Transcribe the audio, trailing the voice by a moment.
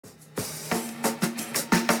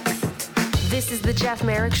This is the Jeff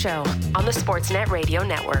Merrick Show on the Sportsnet Radio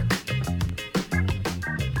Network.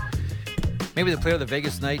 Maybe the player the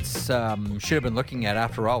Vegas Knights should have been looking at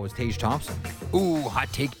after all was Tage Thompson. Ooh,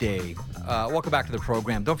 hot take day. Welcome back to the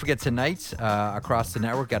program. Don't forget tonight across the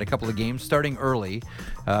network, got a couple of games starting early.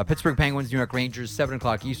 Pittsburgh Penguins, New York Rangers, 7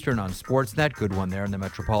 o'clock Eastern on Sportsnet. Good one there in the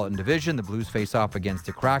Metropolitan Division. The Blues face off against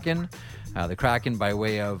the Kraken. The Kraken, by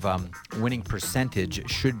way of winning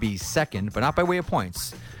percentage, should be second, but not by way of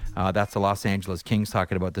points. That's the Los Angeles Kings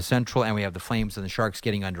talking about the Central, and we have the Flames and the Sharks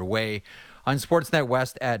getting underway on Sportsnet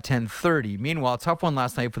West at 10:30. Meanwhile, tough one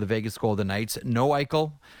last night for the Vegas Golden Knights. No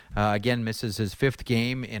Eichel. Again, misses his 5th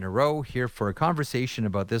game in a row. Here for a conversation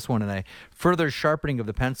about this one and a further sharpening of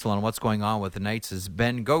the pencil on what's going on with the Knights is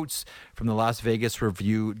Ben Goetz from the Las Vegas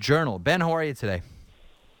Review-Journal. Ben, how are you today?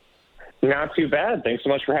 Not too bad. Thanks so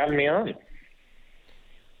much for having me on.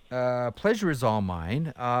 Pleasure is all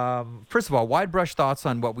mine. First of all, wide brush thoughts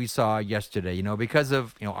on what we saw yesterday, because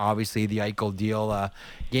of, obviously the Eichel deal.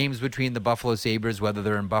 Games between the Buffalo Sabres, whether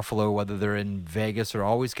they're in Buffalo, whether they're in Vegas, are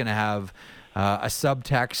always going to have a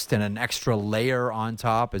subtext and an extra layer on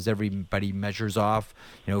top as everybody measures off,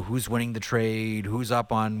 who's winning the trade, who's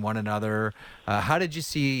up on one another. How did you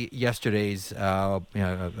see yesterday's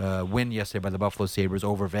win yesterday by the Buffalo Sabres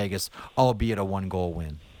over Vegas, albeit a 1-goal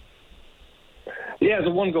win? Yeah, it's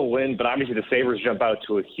a 1-goal win, but obviously the Sabres jump out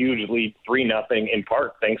to a huge lead, 3-0, in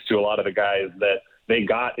part thanks to a lot of the guys that they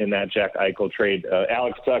got in that Jack Eichel trade.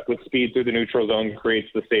 Alex Tuch with speed through the neutral zone creates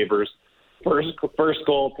the Sabres' first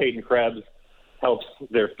goal. Peyton Krebs helps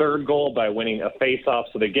their 3rd goal by winning a face-off,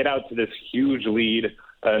 so they get out to this huge lead.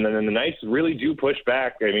 And then the Knights really do push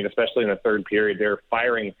back. I mean, especially in the 3rd period, they're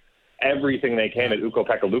firing everything they can at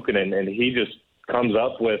Ukko-Pekka Luukkonen, and he just comes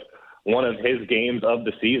up with one of his games of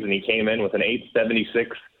the season. He came in with an .876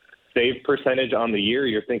 save percentage on the year.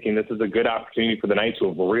 You're thinking this is a good opportunity for the Knights, who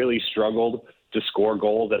have really struggled to score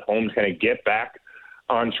goals at home, to kind of get back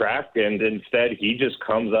on track. And instead, he just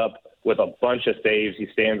comes up with a bunch of saves. He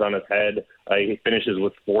stands on his head. He finishes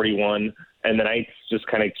with 41. And the Knights just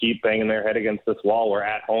kind of keep banging their head against this wall, where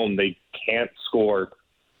at home they can't score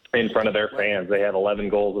in front of their fans. They have 11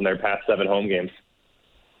 goals in their past 7 home games.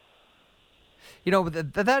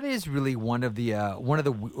 That is really one of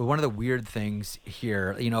the weird things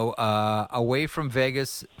here. Away from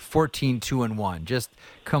Vegas, 14-2-1, just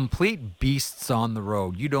complete beasts on the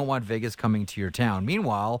road. You don't want Vegas coming to your town.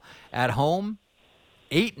 Meanwhile, at home,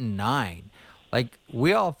 8-9. Like,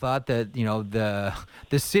 we all thought that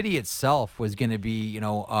the city itself was going to be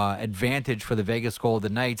advantage for the Vegas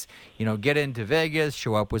Golden Knights. Get into Vegas,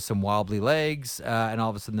 show up with some wobbly legs, and all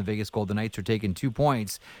of a sudden the Vegas Golden Knights are taking 2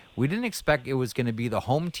 points. We didn't expect it was going to be the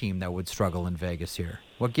home team that would struggle in Vegas here.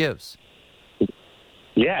 What gives?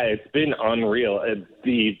 Yeah, it's been unreal.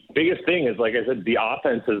 The biggest thing is, like I said, the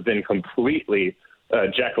offense has been completely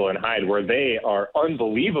Jekyll and Hyde, where they are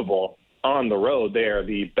unbelievable on the road. They are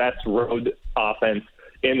the best road offense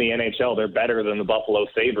in the NHL. They're better than the Buffalo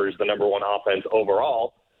Sabres, the number 1 offense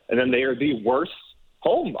overall. And then they are the worst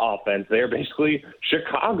home offense. They're basically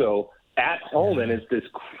Chicago at home. And it's this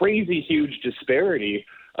crazy huge disparity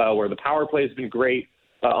where the power play has been great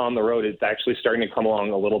on the road. It's actually starting to come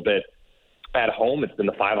along a little bit at home. It's been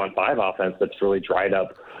the 5-on-5 offense that's really dried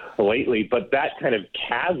up lately. But that kind of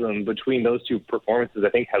chasm between those two performances, I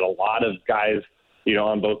think, has a lot of guys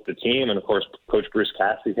on both the team, and of course, Coach Bruce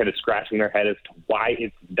Cassidy kind of scratching their head as to why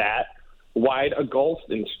it's that wide a gulf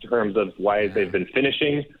in terms of why they've been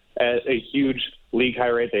finishing at a huge league high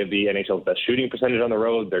rate. They have the NHL's best shooting percentage on the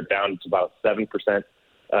road. They're down to about 7%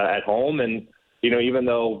 at home. And, even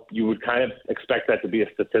though you would kind of expect that to be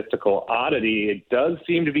a statistical oddity, it does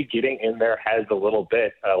seem to be getting in their heads a little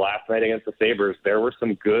bit. Last night against the Sabres, there were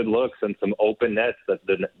some good looks and some open nets that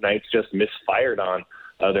the Knights just misfired on.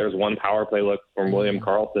 There was one power play look from William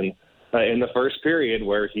Karlsson in the first period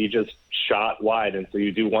where he just shot wide. And so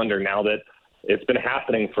you do wonder, now that it's been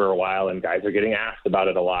happening for a while and guys are getting asked about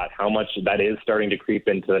it a lot, how much that is starting to creep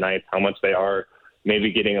into the Knights, how much they are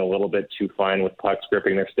maybe getting a little bit too fine with pucks,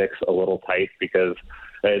 gripping their sticks a little tight, because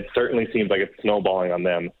it certainly seems like it's snowballing on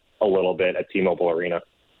them a little bit at T-Mobile Arena.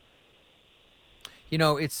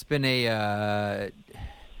 It's been a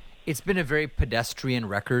very pedestrian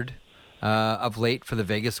record of late for the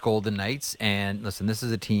Vegas Golden Knights. And listen, this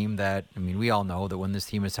is a team that, we all know that when this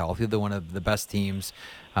team is healthy, they're one of the best teams,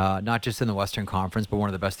 not just in the Western Conference, but one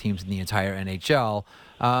of the best teams in the entire NHL.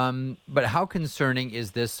 But how concerning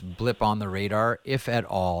is this blip on the radar, if at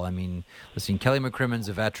all? Listen, Kelly McCrimmon's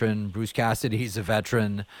a veteran. Bruce Cassidy's a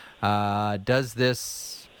veteran. Does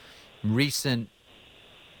this recent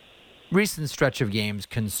stretch of games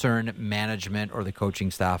concern management or the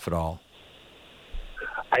coaching staff at all?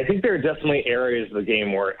 I think there are definitely areas of the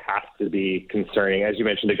game where it has to be concerning. As you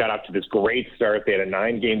mentioned, they got off to this great start. They had a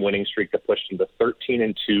 9-game winning streak that pushed them to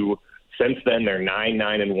 13-2. Since then, they're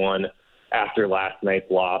 9-1 after last night's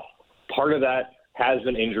loss. Part of that has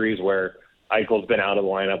been injuries where Eichel's been out of the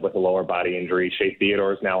lineup with a lower body injury. Shea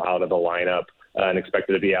Theodore is now out of the lineup and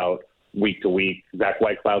expected to be out week to week. Zach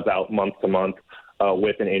Whitecloud's out month to month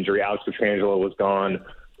with an injury. Alex Pietrangelo was gone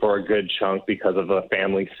for a good chunk because of a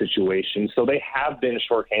family situation. So they have been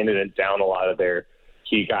shorthanded and down a lot of their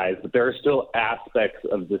key guys. But there are still aspects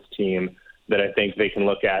of this team that I think they can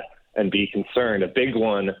look at and be concerned. A big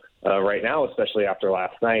one right now, especially after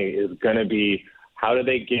last night, is going to be how do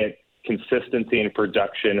they get consistency and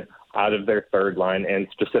production out of their third line, and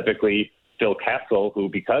specifically Phil Kessel, who,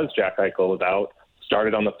 because Jack Eichel was out,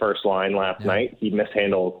 started on the first line last night. He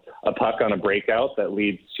mishandles a puck on a breakout that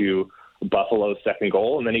leads to Buffalo's second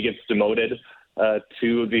goal, and then he gets demoted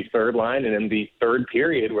to the third line. And in the third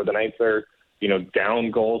period, where the Knights are, down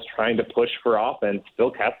goals trying to push for offense,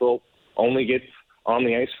 Phil Kessel only gets on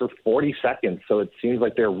the ice for 40 seconds. So it seems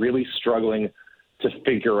like they're really struggling to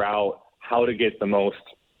figure out how to get the most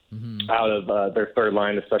out of their third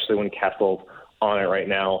line, especially when Kessel's on it right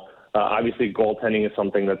now. Obviously, goaltending is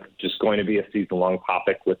something that's just going to be a season-long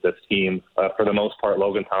topic with this team. For the most part,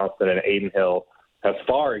 Logan Thompson and Aiden Hill have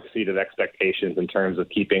far exceeded expectations in terms of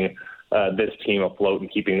keeping this team afloat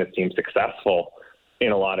and keeping this team successful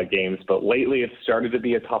in a lot of games. But lately, it's started to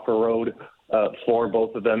be a tougher road for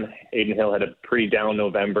both of them. Aiden Hill had a pretty down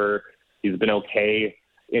November. He's been okay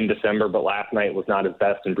in December, but last night was not his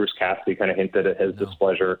best, and Bruce Cassidy kind of hinted at his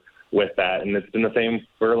displeasure with that. And it's been the same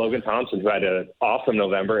for Logan Thompson, who had an awesome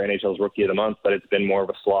November, NHL's Rookie of the Month, but it's been more of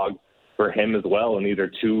a slog for him as well. And these are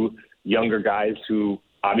two younger guys who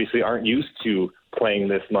obviously aren't used to playing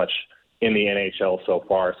this much in the NHL so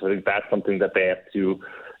far. So I think that's something that they have to,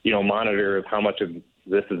 monitor, of how much of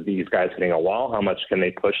this is these guys hitting a wall, how much can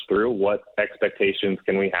they push through, what expectations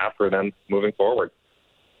can we have for them moving forward.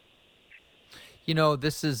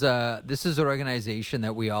 This is an organization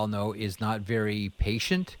that we all know is not very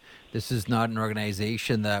patient. This is not an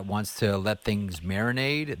organization that wants to let things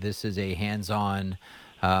marinate. This is a hands-on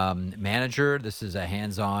manager. This is a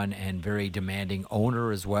hands-on and very demanding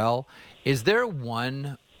owner as well. Is there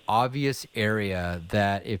one obvious area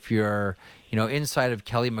that, if you're inside of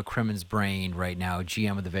Kelly McCrimmon's brain right now,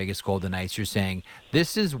 GM of the Vegas Golden Knights, you're saying,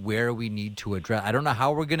 this is where we need to address? I don't know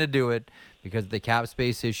how we're going to do it because of the cap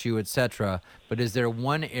space issue, etc. But is there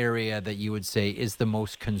one area that you would say is the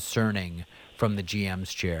most concerning from the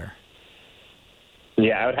GM's chair?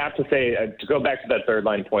 Yeah, I would have to say, to go back to that third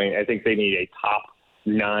line point, I think they need a top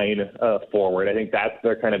 9 forward. I think that's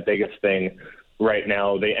their kind of biggest thing right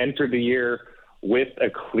now. They entered the year with a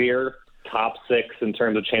clear top 6 in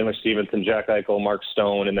terms of Chandler Stevenson, Jack Eichel, Mark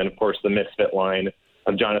Stone, and then, of course, the misfit line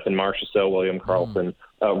of Jonathan Marchessault, William Karlsson,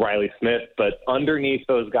 Riley Smith. But underneath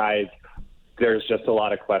those guys, there's just a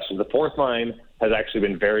lot of questions. The fourth line has actually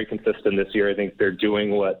been very consistent this year. I think they're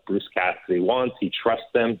doing what Bruce Cassidy wants. He trusts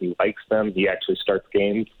them. He likes them. He actually starts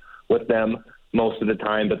games with them most of the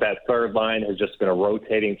time. But that third line has just been a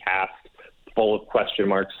rotating cast full of question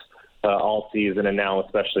marks all season, and now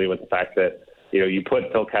especially with the fact that you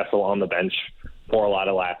put Phil Kessel on the bench for a lot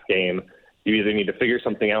of last game. You either need to figure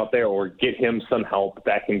something out there or get him some help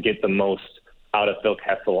that can get the most out of Phil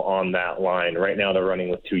Kessel on that line. Right now they're running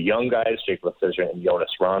with 2 young guys, Jake Lecission and Jonas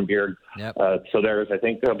Rondbjerg. Yep. So there's, I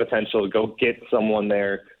think, the potential to go get someone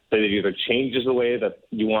there that either changes the way that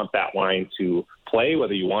you want that line to play,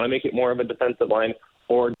 whether you want to make it more of a defensive line,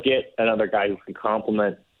 or get another guy who can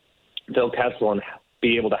complement Phil Kessel and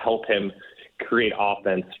be able to help him create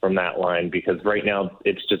offense from that line, because right now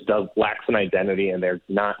it just lacks an identity and they're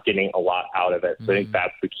not getting a lot out of it. So I think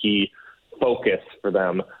that's the key focus for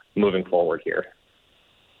them moving forward here.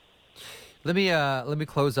 Let me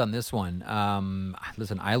close on this one.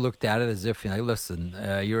 Listen, I looked at it as if, you're a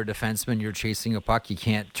defenseman, you're chasing a puck, you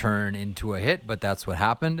can't turn into a hit, but that's what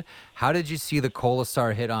happened. How did you see the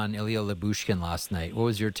Kolasar hit on Ilya Lyubushkin last night? What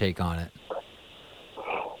was your take on it?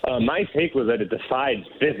 My take was that it defied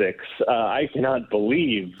physics. I cannot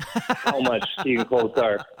believe how much Keegan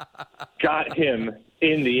Kolasar got him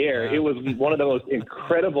in the air. It was one of the most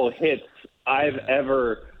incredible hits I've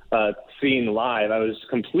ever seen live. I was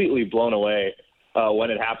completely blown away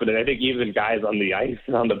when it happened. And I think even guys on the ice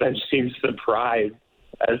and on the bench seemed surprised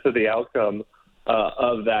as to the outcome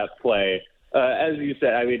of that play. As you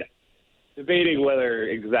said, debating whether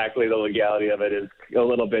exactly the legality of it is a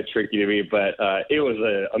little bit tricky to me, but it was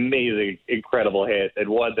an amazing, incredible hit, and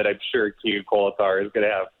one that I'm sure Keegan Kolasar is going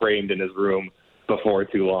to have framed in his room before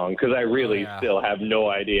too long, because I really still have no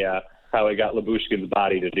idea how he got Lyubushkin's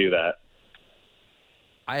body to do that.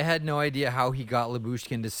 I had no idea how he got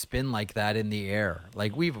Lyubushkin to spin like that in the air.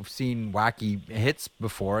 Like, we've seen wacky hits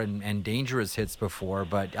before and dangerous hits before,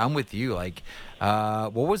 but I'm with you. Like,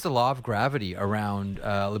 what was the law of gravity around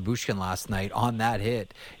Lyubushkin last night on that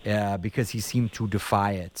hit? Because he seemed to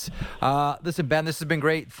defy it. Listen, Ben, this has been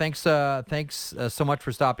great. Thanks so much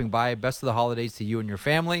for stopping by. Best of the holidays to you and your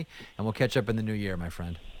family, and we'll catch up in the new year, my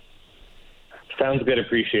friend. Sounds good.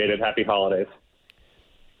 Appreciate it. Happy holidays.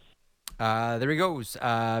 There he goes.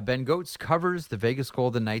 Ben Goetz covers the Vegas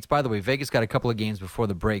Golden Knights. By the way, Vegas got a couple of games before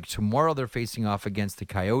the break. Tomorrow they're facing off against the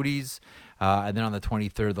Coyotes. And then on the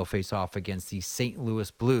 23rd, they'll face off against the St.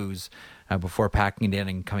 Louis Blues before packing it in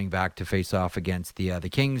and coming back to face off against the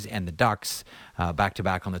Kings and the Ducks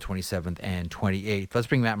back-to-back on the 27th and 28th. Let's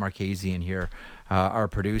bring Matt Marchese in here, our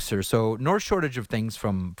producer. So no shortage of things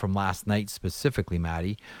from last night specifically,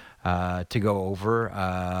 Matty. To go over.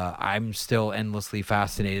 I'm still endlessly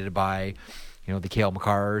fascinated by, the Cale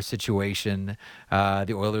Makar situation.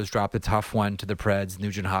 The Oilers dropped a tough one to the Preds.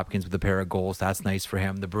 Nugent Hopkins with a pair of goals. That's nice for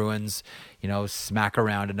him. The Bruins, smack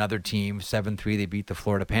around another team. 7-3, they beat the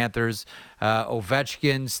Florida Panthers.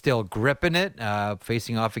 Ovechkin still gripping it,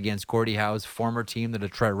 facing off against Gordie Howe's former team, the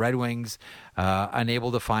Detroit Red Wings.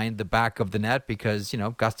 Unable to find the back of the net because,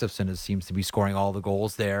 Gustafsson seems to be scoring all the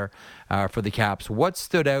goals there for the Caps. What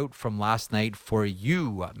stood out from last night for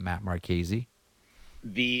you, Matt Marchese?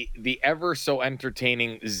 The ever so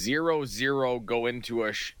entertaining 0-0 go into a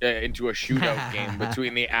shootout game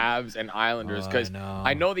between the Avs and Islanders, because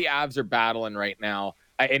I know the Avs are battling right now,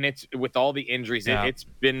 and it's with all the injuries, it's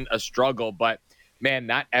been a struggle. But man,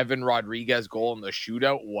 that Evan Rodriguez goal in the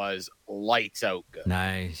shootout was lights out good.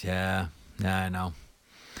 Nice, yeah, I know.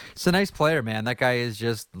 It's a nice player, man. That guy is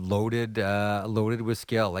just loaded with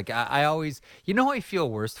skill. Like I always, who I feel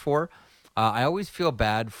worst for. I always feel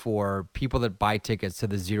bad for people that buy tickets to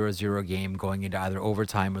the 0-0 game going into either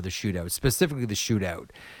overtime or the shootout, specifically the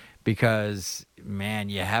shootout, because, man,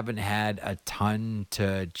 you haven't had a ton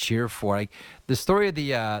to cheer for. Like the story of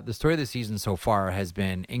the season so far has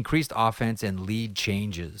been increased offense and lead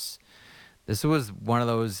changes. This was one of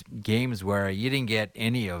those games where you didn't get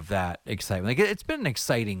any of that excitement. Like it's been an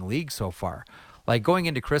exciting league so far. Like going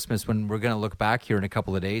into Christmas, when we're going to look back here in a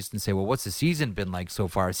couple of days and say, well, what's the season been like so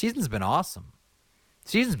far? The season's been awesome. The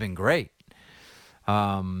season's been great.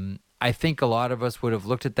 I think a lot of us would have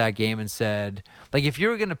looked at that game and said, like, if you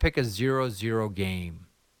were going to pick a 0-0 game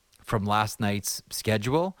from last night's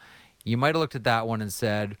schedule, you might have looked at that one and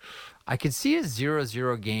said, I could see a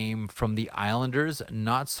 0-0 game from the Islanders.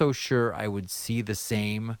 Not so sure I would see the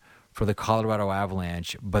same for the Colorado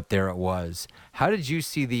Avalanche, but there it was. How did you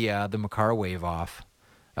see the Makar wave off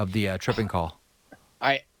of the tripping call?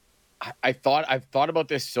 I've thought about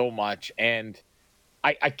this so much, and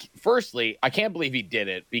firstly, I can't believe he did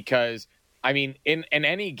it because, I mean, in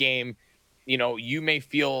any game, you may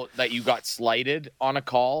feel that you got slighted on a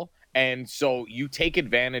call, and so you take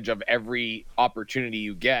advantage of every opportunity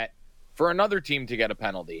you get for another team to get a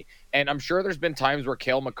penalty. And I'm sure there's been times where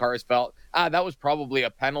Cale Makar has felt, that was probably a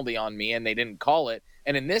penalty on me, and they didn't call it.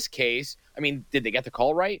 And in this case, I mean, did they get the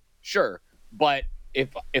call right? Sure. But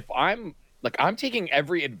if I'm taking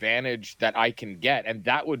every advantage that I can get, and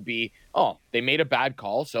that would be, they made a bad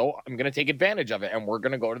call, so I'm going to take advantage of it, and we're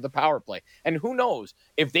going to go to the power play. And who knows?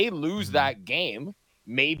 If they lose that game,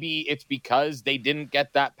 maybe it's because they didn't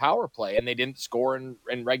get that power play and they didn't score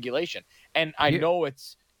in regulation. And I know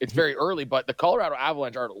it's very early, but the Colorado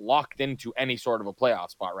Avalanche aren't locked into any sort of a playoff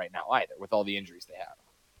spot right now either, with all the injuries they have.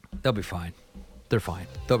 They'll be fine. They're fine.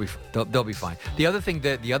 They'll be fine. The other thing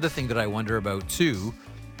that I wonder about too,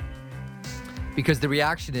 because some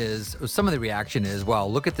of the reaction is,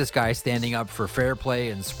 well, look at this guy standing up for fair play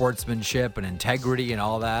and sportsmanship and integrity and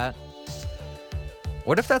all that.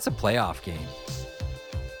 What if that's a playoff game?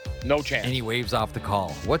 No chance. And he waves off the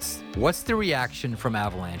call. What's the reaction from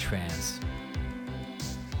Avalanche fans?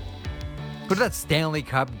 Go to that Stanley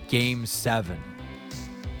Cup Game 7,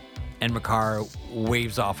 and Makar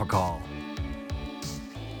waves off a call.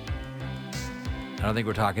 I don't think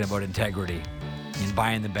we're talking about integrity and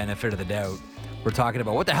buying the benefit of the doubt. We're talking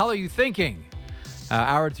about, what the hell are you thinking?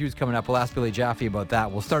 Hour 2 is coming up. We'll ask Billy Jaffe about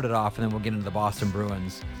that. We'll start it off, and then we'll get into the Boston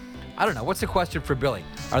Bruins. I don't know. What's the question for Billy?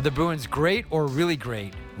 Are the Bruins great or really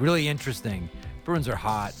great? Really interesting. Bruins are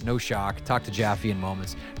hot. No shock. Talk to Jaffe in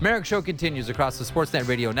moments. Merrick Show continues across the Sportsnet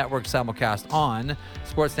Radio Network, simulcast on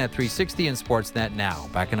Sportsnet 360 and Sportsnet Now.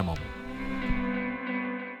 Back in a moment.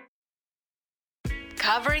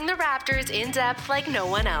 Covering the Raptors in depth like no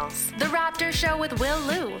one else. The Raptor Show with Will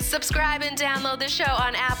Liu. Subscribe and download the show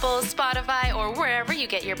on Apple, Spotify, or wherever you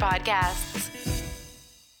get your podcasts.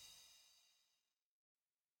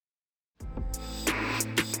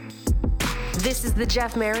 This is the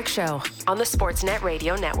Jeff Merrick Show on the Sportsnet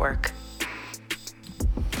Radio Network.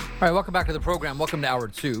 All right, welcome back to the program. Welcome to Hour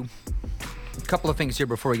 2. A couple of things here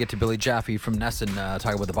before we get to Billy Jaffe from Nesson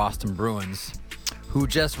talking about the Boston Bruins, who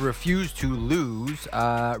just refused to lose.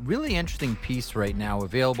 Really interesting piece right now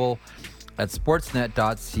available at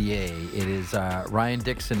sportsnet.ca. It is Ryan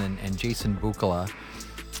Dixon and Jason Bukala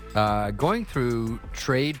going through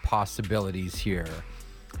trade possibilities here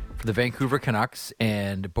for the Vancouver Canucks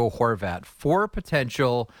and Bo Horvat. 4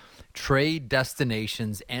 potential trade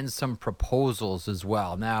destinations and some proposals as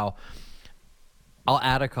well. Now, I'll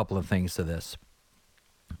add a couple of things to this.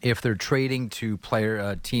 If they're trading to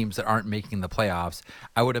teams that aren't making the playoffs,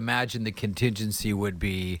 I would imagine the contingency would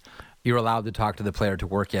be you're allowed to talk to the player to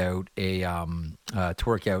work out a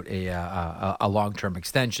long-term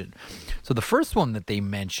extension. So the first one that they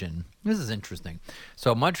mention, this is interesting.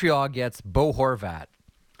 So Montreal gets Bo Horvat.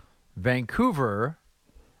 Vancouver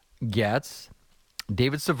gets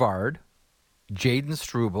David Savard, Jaden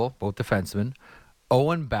Struble, both defensemen,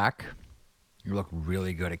 Owen Beck. You look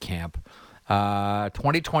really good at camp.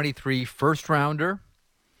 2023 first rounder,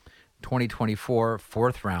 2024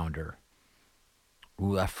 fourth rounder.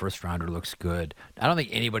 Ooh, that first rounder looks good. I don't think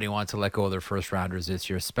anybody wants to let go of their first rounders this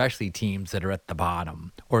year, especially teams that are at the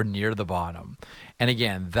bottom or near the bottom. And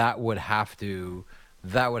again, that would have to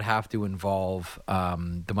involve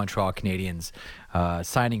the Montreal Canadiens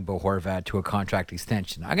signing Bo Horvat to a contract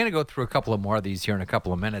extension. I'm going to go through a couple of more of these here in a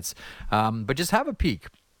couple of minutes, but just have a peek.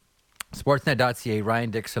 Sportsnet.ca, Ryan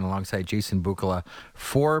Dixon alongside Jason Bukala,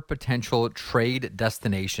 4 potential trade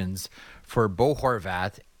destinations for Bo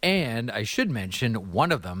Horvat. And I should mention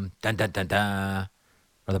one of them,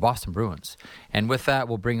 are the Boston Bruins. And with that,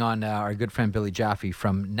 we'll bring on our good friend Billy Jaffe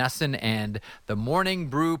from Nesson and the Morning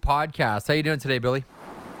Brew podcast. How you doing today, Billy?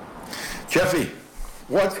 Jeffy,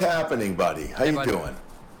 what's happening, buddy? How you doing?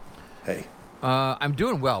 Hey. I'm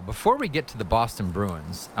doing well. Before we get to the Boston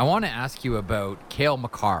Bruins, I want to ask you about Cale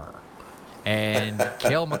Makar. And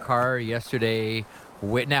Cale Makar yesterday.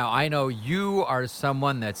 Now, I know you are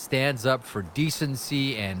someone that stands up for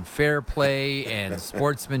decency and fair play and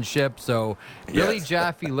sportsmanship. So Billy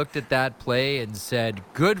Jaffe looked at that play and said,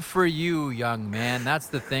 good for you, young man. That's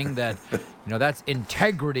the thing that, that's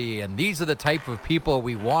integrity. And these are the type of people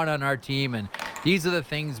we want on our team. And these are the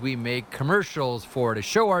things we make commercials for, to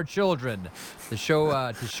show our children, to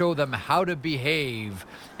show them how to behave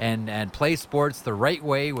and play sports the right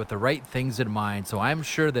way with the right things in mind. So I'm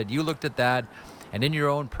sure that you looked at that and in your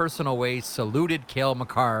own personal way saluted Cale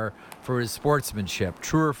Makar for his sportsmanship.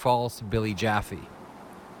 True or false, Billy Jaffe?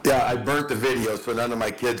 Yeah, I burnt the video so none of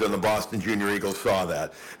my kids on the Boston Junior Eagles saw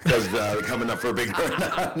that because they're coming up for a big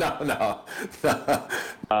no.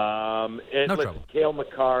 Listen, Cale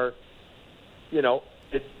Makar, he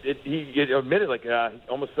admitted he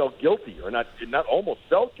almost felt guilty, or not almost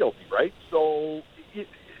felt guilty, right? So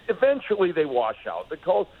eventually they wash out. The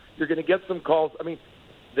calls, you're going to get some calls. I mean,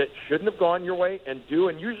 that shouldn't have gone your way and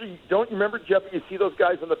usually don't you remember, Jeff, you see those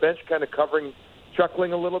guys on the bench kind of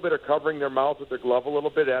chuckling a little bit or covering their mouth with their glove a little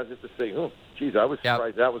bit as if to say, oh, geez, I was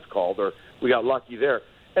surprised that was called, or we got lucky there.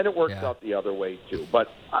 And it works out the other way too. But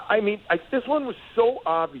this one was so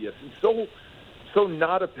obvious and so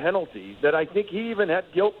not a penalty that I think he even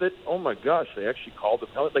had guilt that, oh my gosh, they actually called a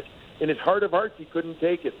penalty. Like in his heart of hearts, he couldn't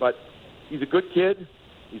take it, but he's a good kid.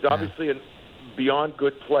 He's obviously beyond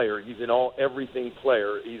good player. He's an everything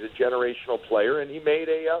player. He's a generational player, and he made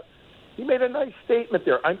a nice statement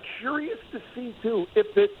there. I'm curious to see too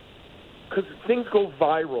because things go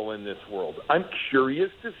viral in this world. I'm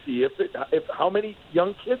curious to see if how many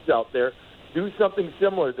young kids out there do something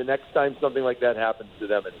similar the next time something like that happens to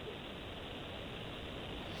them.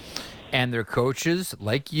 And their coaches,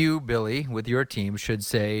 like you, Billy, with your team, should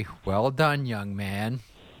say, "Well done, young man.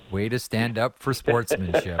 Way to stand up for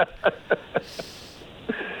sportsmanship."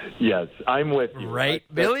 Yes, I'm with you. Right,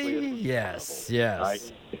 Billy? Yes. Yeah.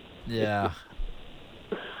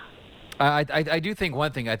 I do think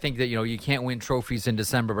one thing. I think that, you can't win trophies in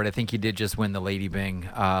December, but I think he did just win the Lady Bing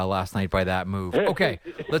last night by that move. Okay,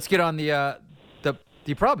 let's get on the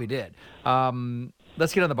he probably did.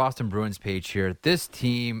 Let's get on the Boston Bruins page here. This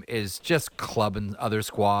team is just clubbing other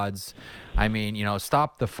squads. I mean,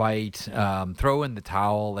 stop the fight, throw in the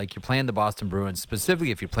towel. Like, you're playing the Boston Bruins.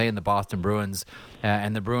 Specifically, if you're playing the Boston Bruins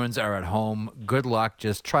and the Bruins are at home, good luck.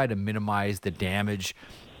 Just try to minimize the damage.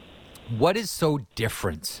 What is so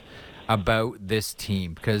different about this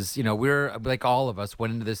team? Because, we're, like all of us,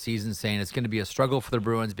 went into the season saying it's going to be a struggle for the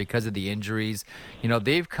Bruins because of the injuries.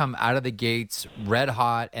 They've come out of the gates red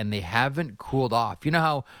hot, and they haven't cooled off. You know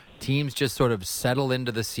how teams just sort of settle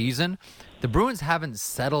into the season? The Bruins haven't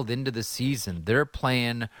settled into the season. They're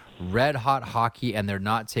playing red-hot hockey, and they're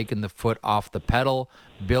not taking the foot off the pedal.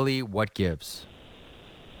 Billy, what gives?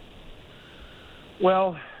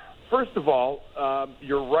 Well, first of all,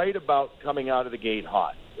 you're right about coming out of the gate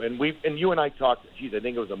hot. And you and I talked, I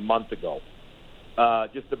think it was a month ago,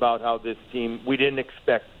 just about how this team, we didn't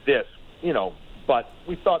expect this, but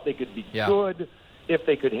we thought they could be good if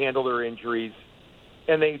they could handle their injuries.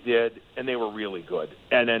 And they did, and they were really good.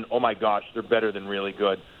 And then, oh my gosh, they're better than really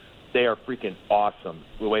good. They are freaking awesome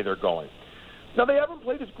the way they're going. Now, they haven't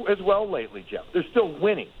played as well lately, Jeff. They're still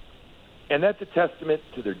winning. And that's a testament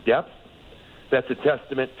to their depth. That's a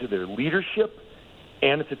testament to their leadership.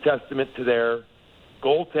 And it's a testament to their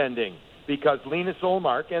goaltending. Because Linus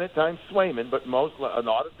Ullmark, and at times Swayman, but a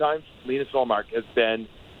lot of times Linus Ullmark has been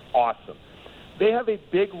awesome. They have a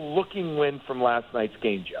big-looking win from last night's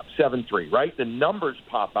game, Jeff, 7-3, right? The numbers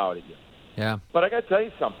pop out at you. Yeah. But I got to tell you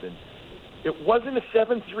something. It wasn't a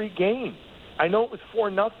 7-3 game. I know it was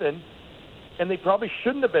 4-0, and they probably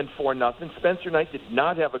shouldn't have been 4-0. Spencer Knight did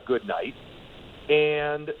not have a good night.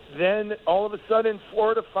 And then all of a sudden,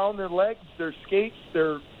 Florida found their legs, their skates,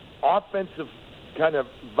 their offensive kind of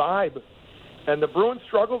vibe, and the Bruins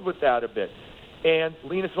struggled with that a bit. And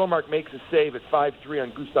Linus Ullmark makes a save at 5-3 on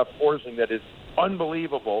Gustav Forsling that is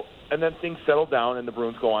unbelievable, and then things settle down, and the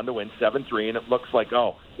Bruins go on to win 7-3, and it looks like,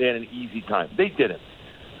 they had an easy time. They didn't.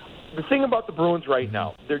 The thing about the Bruins right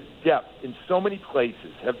now, their depth in so many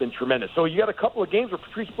places have been tremendous. So you got a couple of games where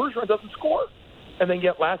Patrice Bergeron doesn't score, and then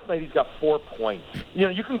yet last night he's got 4 points.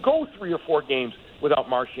 You can go 3 or 4 games without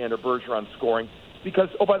Marchand or Bergeron scoring because,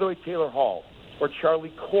 by the way, Taylor Hall or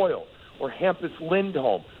Charlie Coyle or Hampus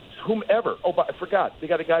Lindholm, whomever. But I forgot. They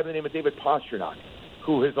got a guy by the name of David Pastrnak,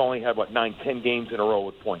 who has only had, 9-10 games in a row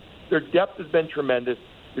with points. Their depth has been tremendous.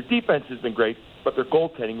 Their defense has been great, but their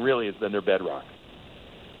goaltending really has been their bedrock.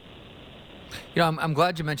 I'm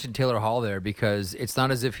glad you mentioned Taylor Hall there because it's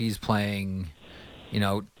not as if he's playing,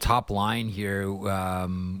 top line here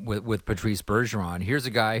with Patrice Bergeron. Here's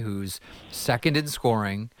a guy who's second in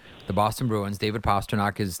scoring. The Boston Bruins, David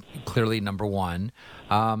Pastrnak is clearly number 1,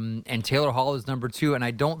 and Taylor Hall is number 2. And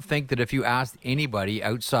I don't think that if you asked anybody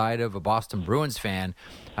outside of a Boston Bruins fan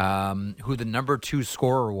who the number 2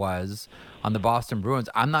 scorer was on the Boston Bruins,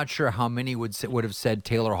 I'm not sure how many would have said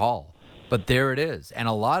Taylor Hall. But there it is, and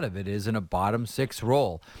a lot of it is in a bottom 6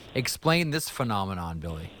 role. Explain this phenomenon,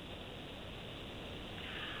 Billy.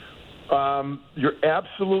 You're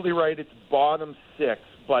absolutely right. It's bottom 6,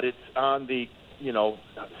 but it's on the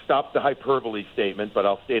stop the hyperbole statement, but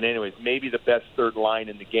I'll say it anyways, maybe the best third line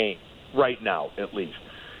in the game, right now at least,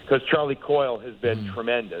 because Charlie Coyle has been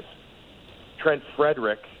tremendous. Trent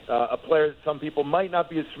Frederick, a player that some people might not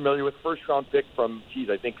be as familiar with, first-round pick from,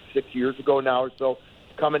 I think 6 years ago now or so,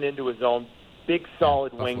 coming into his own, big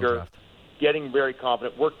solid winger, getting very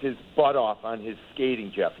confident, worked his butt off on his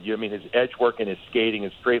skating, Jeff. His edge work and his skating,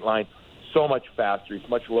 his straight line, so much faster. He's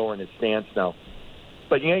much lower in his stance now.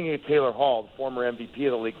 But you're going to get Taylor Hall, the former MVP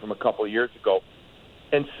of the league from a couple of years ago.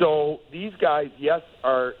 And so these guys, yes,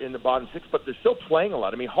 are in the bottom 6, but they're still playing a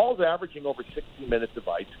lot. Hall's averaging over 60 minutes of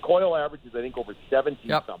ice. Coyle averages, I think, over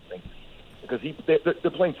 17-something because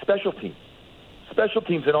they're playing special teams. Special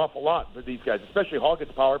teams an awful lot for these guys, especially Hall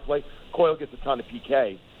gets power play, Coyle gets a ton of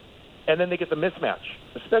PK, and then they get the mismatch,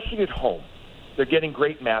 especially at home. They're getting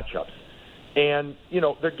great matchups. And,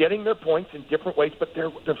 they're getting their points in different ways, but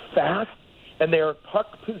they're fast, and they are puck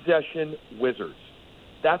possession wizards.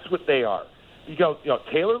 That's what they are.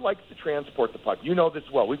 Taylor likes to transport the puck. You know this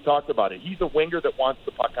well. We've talked about it. He's a winger that wants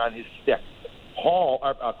the puck on his stick.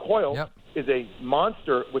 Coyle is a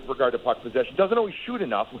monster with regard to puck possession. Doesn't always shoot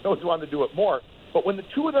enough. We always want to do it more. But when the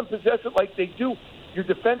two of them possess it like they do, your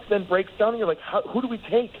defense then breaks down, and you're like, who do we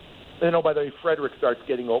take? And by the way, Frederick starts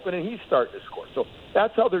getting open, and he's starting to score. So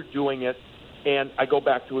that's how they're doing it. And I go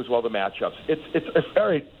back to, as well, the matchups. It's all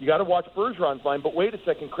right, you got to watch Bergeron's line, but wait a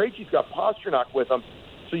second. Krejci's got Pastrnak with him.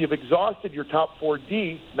 So you've exhausted your top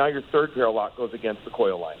 4D. Now your third pair lock goes against the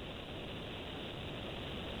Coyle line.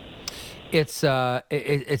 It's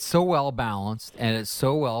so well balanced and it's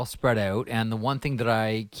so well spread out. And the one thing that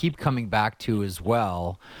I keep coming back to as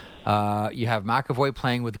well, you have McAvoy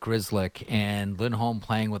playing with Grzelcyk and Lindholm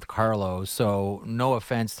playing with Carlo. So no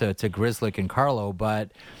offense to Grzelcyk and Carlo,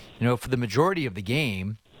 but for the majority of the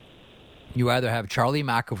game, you either have Charlie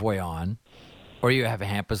McAvoy on or you have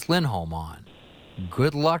Hampus Lindholm on.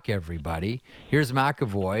 Good luck, everybody. Here's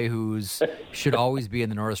McAvoy, who's should always be in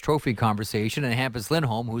the Norris Trophy conversation, and Hampus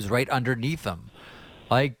Lindholm, who's right underneath him.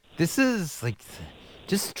 This is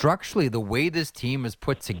just structurally the way this team is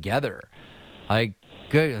put together. Like,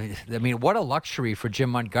 good. I mean, what a luxury for Jim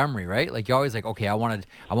Montgomery, right? Like, you're always like, okay, I want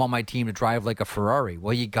my team to drive like a Ferrari.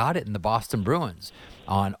 Well, you got it in the Boston Bruins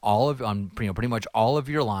on pretty much all of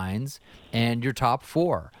your lines and your top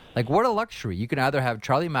four. Like, what a luxury. You can either have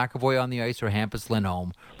Charlie McAvoy on the ice or Hampus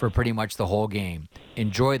Lindholm for pretty much the whole game.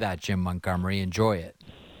 Enjoy that, Jim Montgomery. Enjoy it.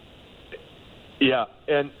 Yeah,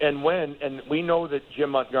 and we know that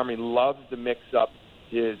Jim Montgomery loves to mix up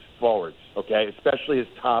his forwards, okay, especially his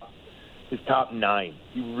top nine.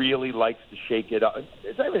 He really likes to shake it up.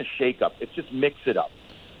 It's not even a shake up. It's just mix it up.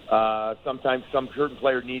 Sometimes some certain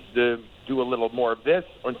player needs to do a little more of this,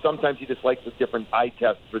 and sometimes he just likes a different eye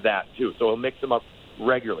test for that too. So he'll mix them up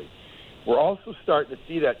regularly. We're also starting to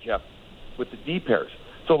see that, Jeff, with the D pairs.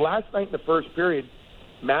 So last night in the first period,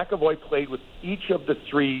 McAvoy played with each of the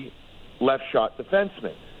three left shot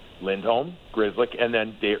defensemen, Lindholm, Grzelcyk, and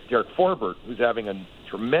then Derek Forbort, who's having a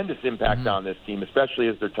tremendous impact on this team, especially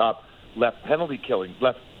as their top left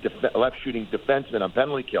shooting defenseman on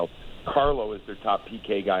penalty kill. Carlo is their top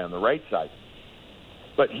PK guy on the right side.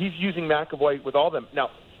 But he's using McAvoy with all of them. Now,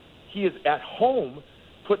 he is at home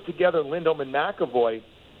put together Lindholm and McAvoy,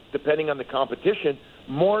 depending on the competition,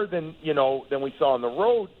 more than we saw on the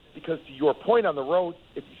road, because to your point, on the road,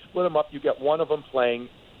 if you split them up, you get one of them playing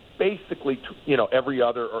basically, every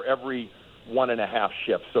other or every 1.5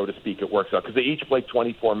 shifts, so to speak. It works out because they each play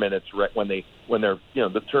 24 minutes right when they're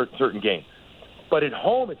the certain game. But at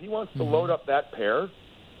home, if he wants to load up that pair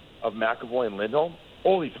of McAvoy and Lindholm,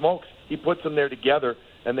 holy smokes, he puts them there together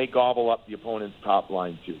and they gobble up the opponent's top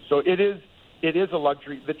line too. So it is a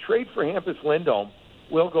luxury. The trade for Hampus Lindholm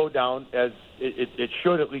will go down as it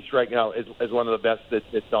should, at least right now, as one of the best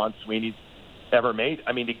that Don Sweeney's ever made.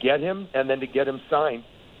 I mean, to get him and then to get him signed,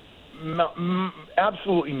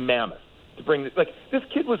 absolutely mammoth to bring this. Like, this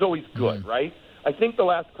kid was always good, right? I think the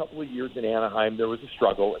last couple of years in Anaheim there was a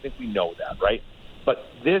struggle. I think we know that, right? But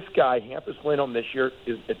this guy, Hampus Lindholm, this year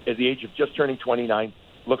is at the age of just turning 29,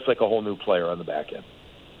 looks like a whole new player on the back end.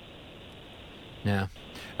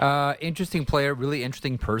 Yeah, interesting player, really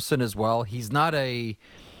interesting person as well. He's not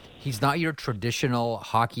your traditional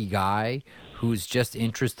hockey guy who's just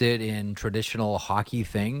interested in traditional hockey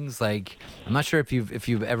things. Like, I'm not sure if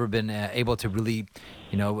you've ever been able to really,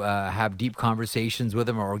 have deep conversations with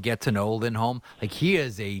him or get to know Lindholm. Like,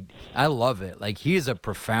 I love it. Like, he is a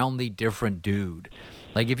profoundly different dude.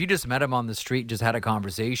 Like, if you just met him on the street, just had a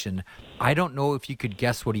conversation, I don't know if you could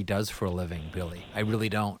guess what he does for a living, Billy. I really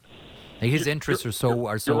don't. Like, his interests are so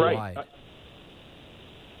right. wide.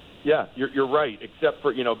 Yeah, you're right. Except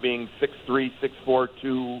for being 6'3", 6'4",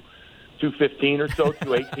 215 or so,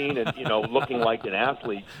 218, and looking like an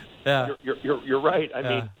athlete. Yeah, you're right. I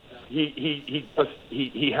mean,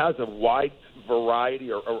 he has a wide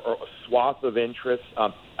variety or a swath of interests.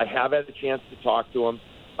 I have had the chance to talk to him,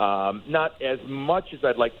 not as much as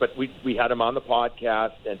I'd like, but we had him on the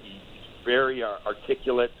podcast, and he's very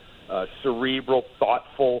articulate, cerebral,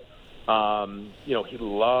 thoughtful. He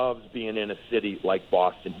loves being in a city like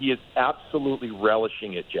Boston. He is absolutely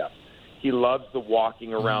relishing it, Jeff. He loves the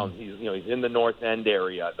walking around. He's in the North End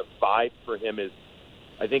area. The vibe for him is,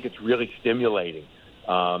 I think it's really stimulating.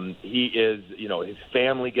 He is, his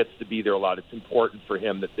family gets to be there a lot. It's important for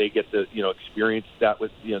him that they get to, experience that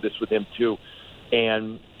with, this with him too.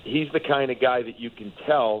 And he's the kind of guy that you can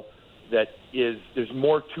tell that there's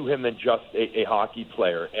more to him than just a hockey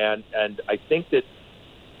player. And I think that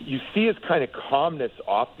you see his kind of calmness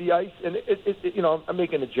off the ice, and I'm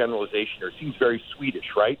making a generalization here. It seems very Swedish,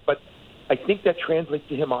 right? But I think that translates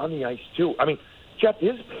to him on the ice too. I mean, Jeff,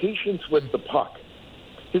 his patience with the puck,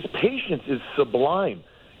 his patience is sublime.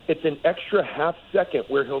 It's an extra half second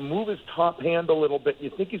where he'll move his top hand a little bit. You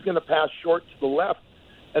think he's going to pass short to the left,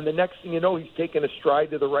 and the next thing you know, he's taken a stride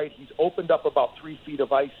to the right. He's opened up about 3 feet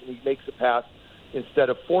of ice, and he makes a pass instead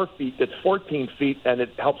of 4 feet. That's 14 feet, and it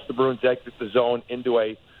helps the Bruins exit the zone into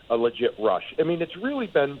a legit rush. I mean, it's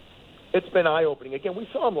been eye-opening. Again, we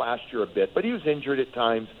saw him last year a bit, but he was injured at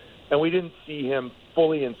times, and we didn't see him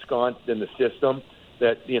fully ensconced in the system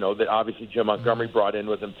that obviously Jim Montgomery brought in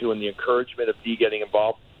with him too, and the encouragement of D getting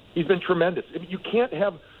involved. He's been tremendous. I mean, you can't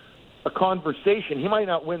have a conversation. He might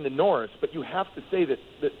not win the Norris, but you have to say that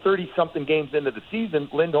 30-something games into the season,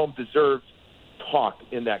 Lindholm deserves talk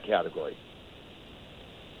in that category.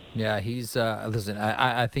 Yeah, he's listen.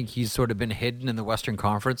 I think he's sort of been hidden in the Western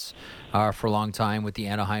Conference for a long time with the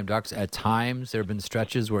Anaheim Ducks. At times, there have been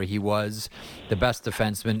stretches where he was the best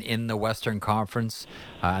defenseman in the Western Conference,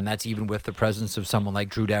 and that's even with the presence of someone like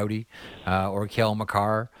Drew Doughty or Cale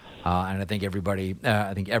Makar. And I think everybody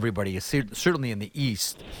is certainly in the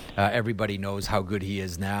East. Everybody knows how good he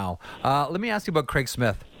is now. Let me ask you about Craig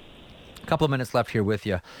Smith. A couple of minutes left here with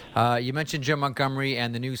you. You mentioned Jim Montgomery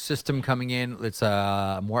and the new system coming in. It's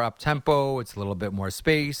more up-tempo. It's a little bit more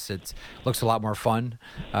space. It looks a lot more fun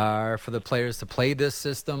for the players to play this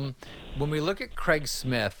system. When we look at Craig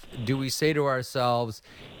Smith, do we say to ourselves,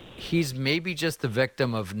 he's maybe just the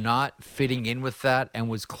victim of not fitting in with that and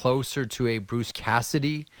was closer to a Bruce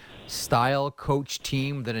Cassidy style coach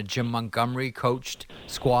team than a Jim Montgomery coached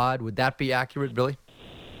squad? Would that be accurate, Billy?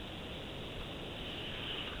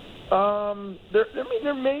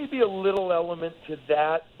 There may be a little element to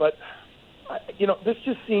that, but this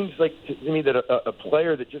just seems like to me that a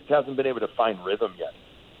player that just hasn't been able to find rhythm yet.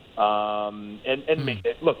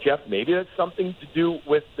 Look, Jeff, maybe that's something to do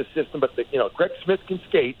with the system, but Craig Smith can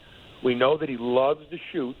skate. We know that he loves to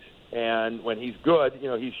shoot, and when he's good,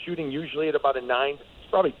 he's shooting usually at about a 9,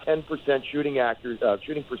 probably 10%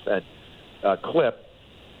 shooting percent clip.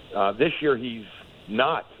 This year he's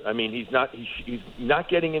not. I mean, he's not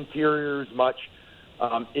getting interiors much.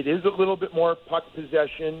 It is a little bit more puck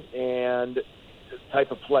possession and type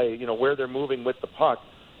of play, where they're moving with the puck.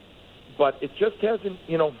 But it just hasn't,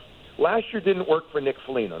 last year didn't work for Nick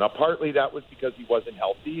Foligno. Now, partly that was because he wasn't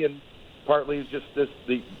healthy, and partly it's just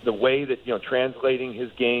the way that, translating his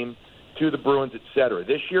game to the Bruins, et cetera.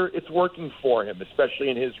 This year it's working for him, especially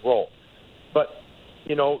in his role. But,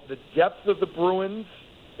 the depth of the Bruins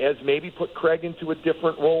has maybe put Craig into a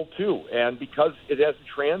different role too. And because it hasn't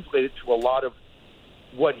translated to a lot of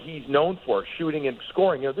what he's known for, shooting and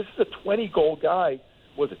scoring. This is a 20-goal guy.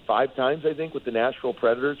 Was it 5 times, I think, with the Nashville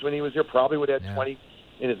Predators when he was here? Probably would have had 20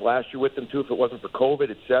 in his last year with them too if it wasn't for COVID,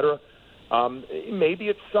 et cetera. Maybe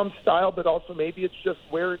it's some style, but also maybe it's just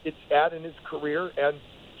where it's at in his career, and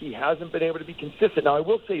he hasn't been able to be consistent. Now, I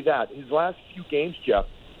will say that his last few games, Jeff,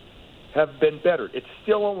 have been better. It's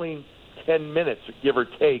still only 10 minutes, give or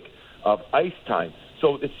take, of ice time.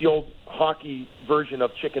 So it's the old hockey version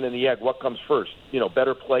of chicken and the egg. What comes first?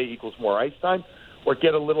 Better play equals more ice time, or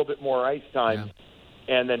get a little bit more ice time,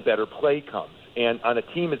 and then better play comes. And on a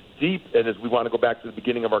team as deep, and as we want to go back to the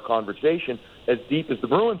beginning of our conversation, as deep as the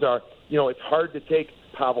Bruins are, it's hard to take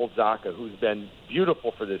Pavel Zacha, who's been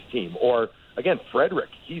beautiful for this team, or, again, Frederick.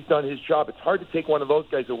 He's done his job. It's hard to take one of those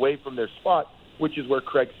guys away from their spot, which is where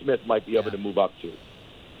Craig Smith might be able to move up to.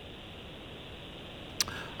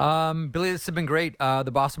 Billy, this has been great. The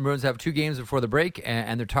Boston Bruins have 2 games before the break,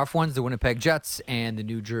 and they're tough ones, the Winnipeg Jets and the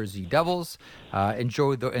New Jersey Devils.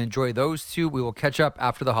 Enjoy those 2. We will catch up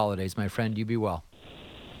after the holidays, my friend. You be well.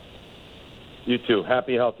 You too.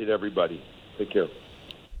 Happy, healthy to everybody. Take care.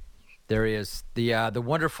 There he is, the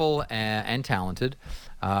wonderful and talented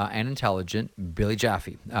and intelligent Billy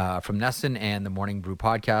Jaffe from Nesson and the Morning Brew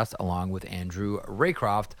podcast, along with Andrew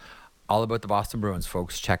Raycroft. All about the Boston Bruins,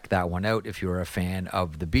 folks. Check that one out if you're a fan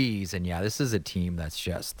of the Bees. And this is a team that's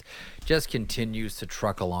just continues to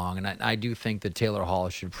truck along. And I do think that Taylor Hall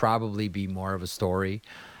should probably be more of a story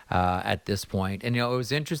at this point. And it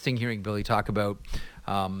was interesting hearing Billy talk about,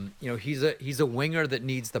 he's a winger that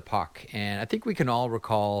needs the puck. And I think we can all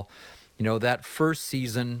recall, that first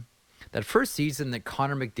season that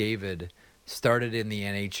Connor McDavid started in the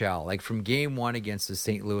NHL, like from game 1 against the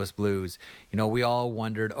St. Louis Blues. We all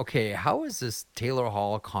wondered, okay, how is this Taylor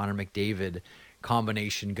Hall, Connor McDavid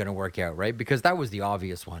combination going to work out, right? Because that was the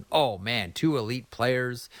obvious one. Oh man, 2 elite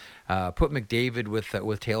players, put McDavid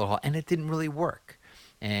with Taylor Hall, and it didn't really work.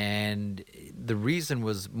 And the reason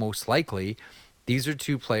was most likely these are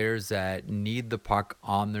 2 players that need the puck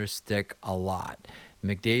on their stick a lot.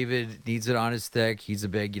 McDavid needs it on his stick. He's a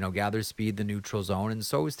big, gather speed, the neutral zone, and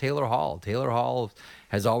so is Taylor Hall. Taylor Hall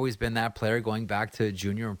has always been that player going back to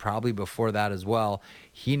junior and probably before that as well.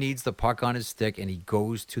 He needs the puck on his stick, and he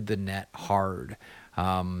goes to the net hard.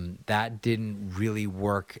 That didn't really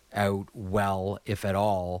work out well, if at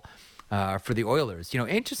all, for the Oilers.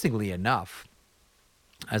 Interestingly enough,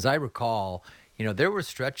 as I recall, there were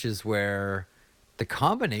stretches where the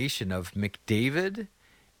combination of McDavid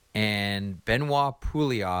and Benoit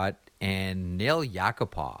Pouliot and Nail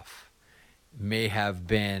Yakupov may have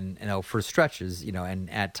been, for stretches, and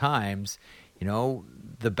at times,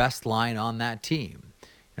 the best line on that team.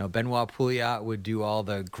 Benoit Pouliot would do all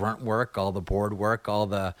the grunt work, all the board work, all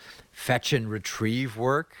the fetch and retrieve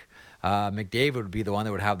work. McDavid would be the one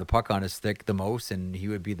that would have the puck on his stick the most, and he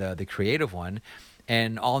would be the creative one.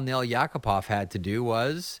 And all Nail Yakupov had to do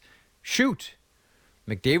was shoot.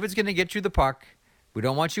 McDavid's going to get you the puck. We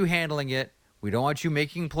don't want you handling it. We don't want you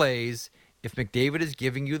making plays. If McDavid is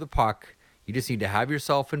giving you the puck, you just need to have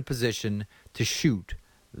yourself in position to shoot.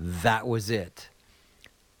 That was it.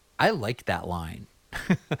 I liked that line.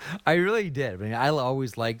 I really did. I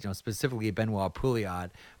always liked, specifically Benoit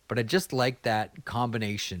Pouliot, but I just liked that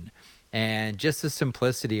combination. And just the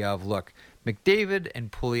simplicity of, look, McDavid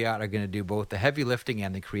and Pouliot are going to do both the heavy lifting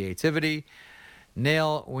and the creativity.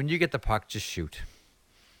 Nail, when you get the puck, just shoot.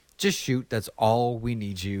 Just shoot. That's all we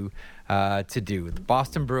need you to do. The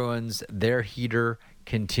Boston Bruins, their heater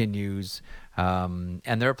continues. And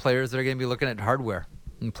there are players that are going to be looking at hardware.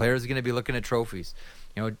 And players are going to be looking at trophies.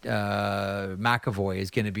 McAvoy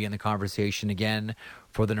is going to be in the conversation again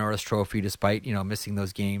for the Norris Trophy, despite, missing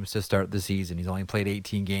those games to start the season. He's only played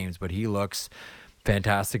 18 games, but he looks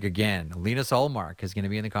fantastic again. Linus Ullmark is going to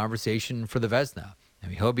be in the conversation for the Vezina.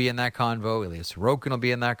 He'll be in that convo. Elias Sorokin will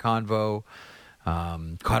be in that convo.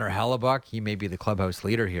 Connor Hellebuck, he may be the clubhouse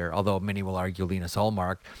leader here, although many will argue Linus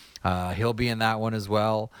Ullmark. He'll be in that one as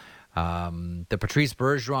well. The Patrice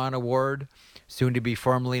Bergeron Award, soon to be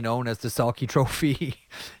formally known as the Selke Trophy.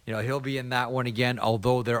 He'll be in that one again,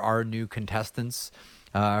 although there are new contestants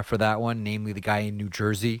for that one, namely the guy in New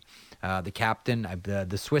Jersey, the captain,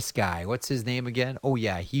 the Swiss guy. What's his name again? Oh,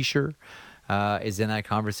 yeah, Heischer is in that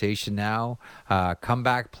conversation now.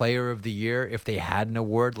 Comeback Player of the Year, if they had an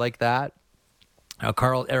award like that. Erik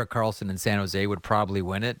Karlsson in San Jose would probably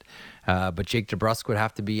win it, but Jake DeBrusk would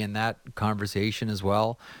have to be in that conversation as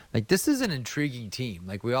well. This is an intriguing team.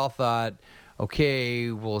 We all thought,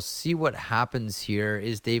 okay, we'll see what happens here.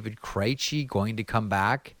 Is David Krejci going to come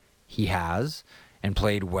back? He has, and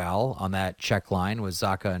played well on that check line with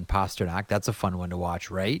Zacha and Pasternak. That's a fun one to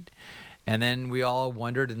watch, right? And then we all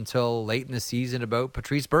wondered until late in the season about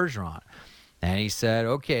Patrice Bergeron. And he said,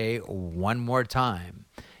 okay, one more time.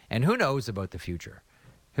 And who knows about the future?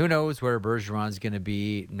 Who knows where Bergeron's going to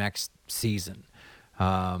be next season?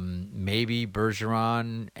 Maybe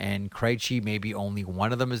Bergeron and Krejci, maybe only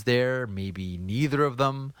one of them is there. Maybe neither of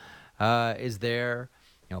them is there.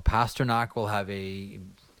 Pasternak will have a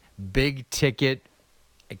big ticket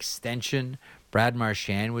extension. Brad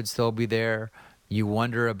Marchand would still be there. You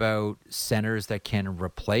wonder about centers that can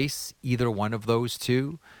replace either one of those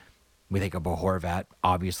two. We think about Horvat,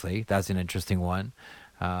 obviously. That's an interesting one.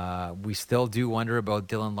 We still do wonder about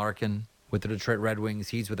Dylan Larkin with the Detroit Red Wings.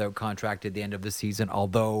 He's without contract at the end of the season,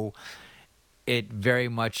 although it very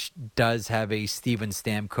much does have a Steven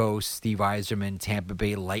Stamkos, Steve Yzerman, Tampa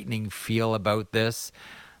Bay Lightning feel about this,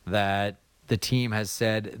 that the team has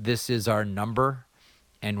said, this is our number,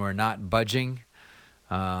 and we're not budging.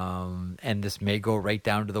 And this may go right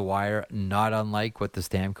down to the wire, not unlike what the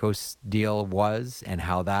Stamkos deal was and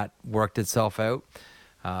how that worked itself out.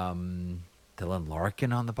 Dylan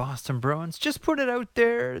Larkin on the Boston Bruins. Just put it out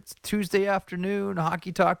there. It's Tuesday afternoon,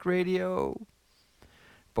 Hockey Talk Radio.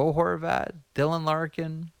 Bo Horvat, Dylan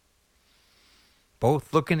Larkin,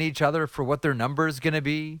 both looking at each other for what their number is going to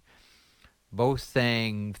be. Both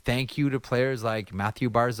saying thank you to players like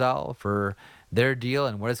Matthew Barzal for their deal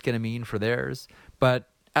and what it's going to mean for theirs. But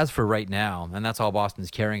as for right now, and that's all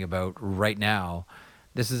Boston's caring about right now,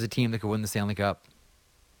 this is a team that could win the Stanley Cup.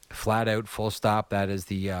 Flat out, full stop. That is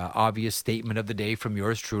the obvious statement of the day from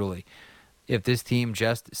yours truly. If this team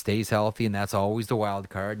just stays healthy, and that's always the wild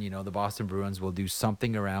card, the Boston Bruins will do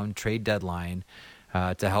something around trade deadline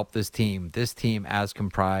to help this team. This team, as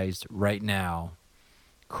comprised right now,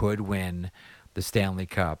 could win the Stanley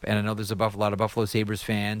Cup. And I know there's a lot of Buffalo Sabres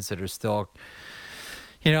fans that are still,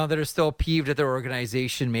 peeved at their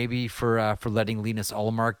organization, maybe for letting Linus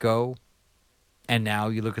Ullmark go. And now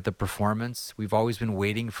you look at the performance. We've always been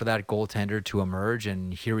waiting for that goaltender to emerge,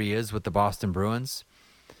 and here he is with the Boston Bruins.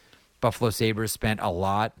 Buffalo Sabres spent a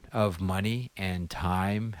lot of money and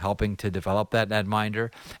time helping to develop that netminder.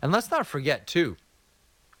 And let's not forget, too,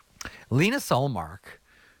 Linus Ullmark,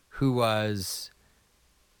 who was,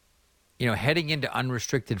 heading into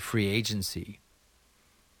unrestricted free agency,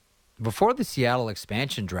 before the Seattle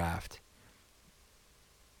expansion draft,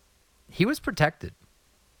 he was protected.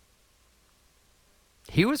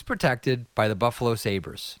 He was protected by the Buffalo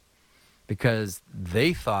Sabres because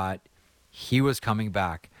they thought he was coming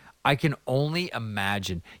back. I can only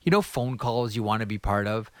imagine, phone calls you want to be part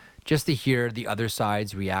of, just to hear the other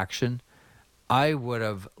side's reaction. I would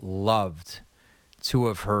have loved to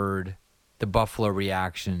have heard the Buffalo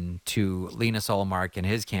reaction to Linus Ullmark and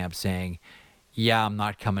his camp saying, yeah, I'm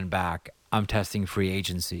not coming back. I'm testing free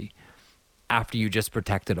agency. After you just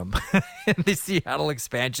protected him in the Seattle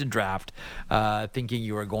expansion draft, thinking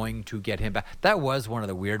you were going to get him back. That was one of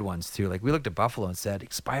the weird ones, too. We looked at Buffalo and said,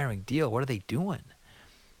 expiring deal, what are they doing?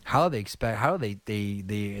 How are they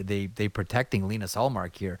protecting Linus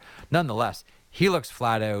Ullmark here? Nonetheless, he looks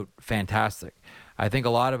flat out fantastic. I think a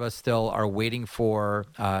lot of us still are waiting for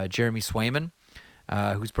Jeremy Swayman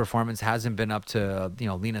whose performance hasn't been up to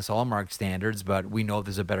Linus Ullmark standards, but we know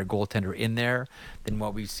there's a better goaltender in there than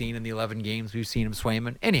what we've seen in the 11 games we've seen him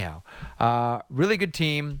Swayman. Anyhow, really good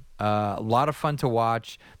team, a lot of fun to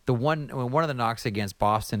watch. One of the knocks against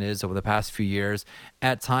Boston is over the past few years,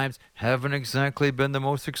 at times haven't exactly been the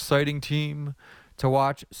most exciting team to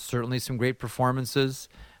watch. Certainly some great performances.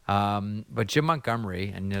 But Jim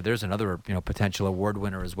Montgomery, and there's another potential award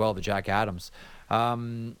winner as well, the Jack Adams.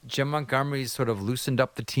 Jim Montgomery's sort of loosened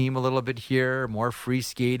up the team a little bit here. More free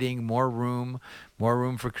skating, more room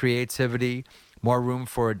for creativity, more room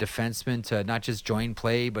for a defenseman to not just join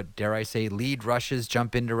play, but dare I say lead rushes,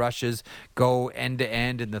 jump into rushes, go end to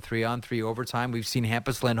end in the 3-on-3 overtime. We've seen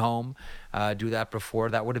Hampus Lindholm do that before.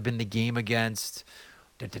 That would have been the game against,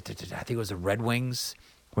 I think it was the Red Wings,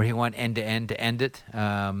 where he went end to end to end it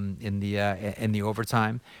in the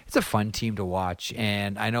overtime. It's a fun team to watch,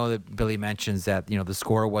 and I know that Billy mentions that the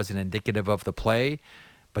score wasn't indicative of the play,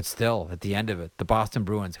 but still at the end of it, the Boston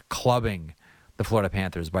Bruins clubbing the Florida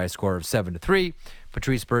Panthers by a score of 7-3.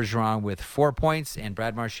 Patrice Bergeron with 4 points, and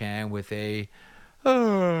Brad Marchand with a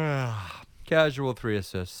casual 3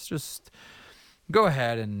 assists. Just go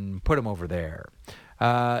ahead and put him over there.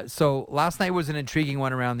 So last night was an intriguing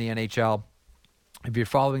one around the NHL. If you're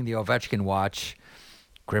following the Ovechkin watch,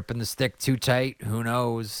 gripping the stick too tight, who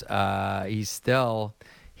knows? He's still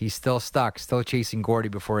stuck, still chasing Gordy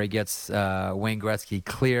before he gets Wayne Gretzky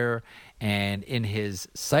clear and in his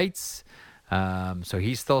sights. So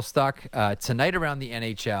he's still stuck. Tonight around the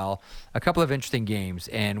NHL, a couple of interesting games,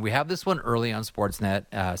 and we have this one early on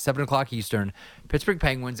Sportsnet, 7 o'clock Eastern, Pittsburgh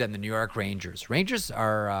Penguins and the New York Rangers. Rangers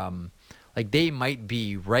are, they might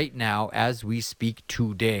be right now as we speak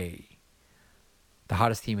today, the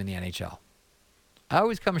hottest team in the NHL. I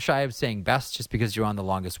always come shy of saying best just because you're on the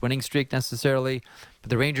longest winning streak necessarily, but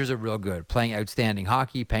the Rangers are real good, playing outstanding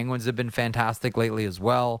hockey. Penguins have been fantastic lately as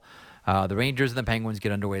well. The Rangers and the Penguins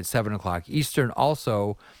get underway at 7 o'clock Eastern.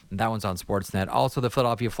 Also, that one's on Sportsnet. Also, the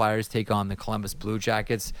Philadelphia Flyers take on the Columbus Blue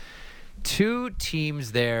Jackets. Two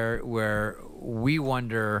teams there where we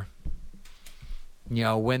wonder,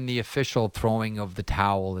 when the official throwing of the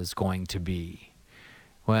towel is going to be.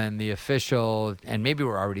 When the official, and maybe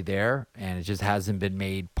we're already there, and it just hasn't been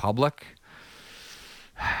made public.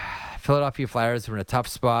 Philadelphia Flyers are in a tough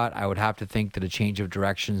spot. I would have to think that a change of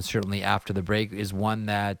direction, certainly after the break, is one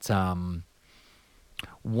that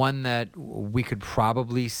we could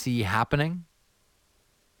probably see happening.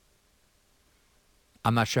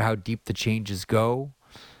 I'm not sure how deep the changes go,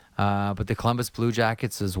 but the Columbus Blue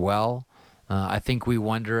Jackets as well. I think we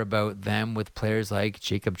wonder about them with players like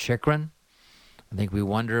Jacob Chychrun. I think we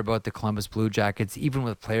wonder about the Columbus Blue Jackets, even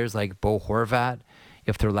with players like Bo Horvat,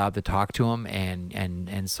 if they're allowed to talk to him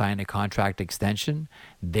and sign a contract extension.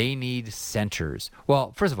 They need centers.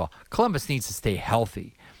 Well, first of all, Columbus needs to stay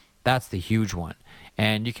healthy. That's the huge one.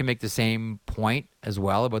 And you can make the same point as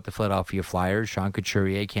well about the Philadelphia Flyers. Sean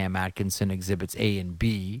Couturier, Cam Atkinson, exhibits A and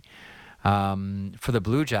B. For the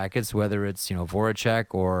Blue Jackets, whether it's Voracek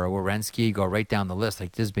or Werenski, go right down the list.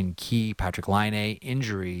 There's been key Patrick Laine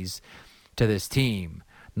injuries to this team.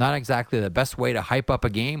 Not exactly the best way to hype up a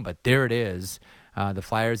game, but there it is. The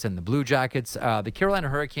Flyers and the Blue Jackets. The Carolina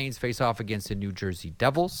Hurricanes face off against the New Jersey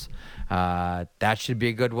Devils. That should be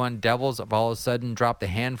a good one. Devils have all of a sudden dropped a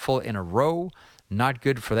handful in a row. Not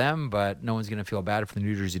good for them, but no one's going to feel bad for the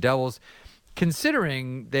New Jersey Devils,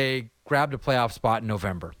 considering they grabbed a playoff spot in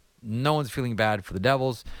November. No one's feeling bad for the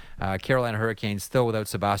Devils. Carolina Hurricanes still without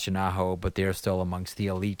Sebastian Aho, but they're still amongst the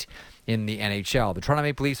elite in the NHL. The Toronto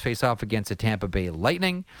Maple Leafs face off against the Tampa Bay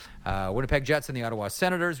Lightning. Winnipeg Jets and the Ottawa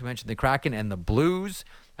Senators. We mentioned the Kraken and the Blues.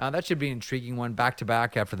 That should be an intriguing one,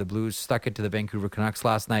 back-to-back after the Blues stuck it to the Vancouver Canucks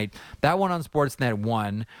last night. That one on Sportsnet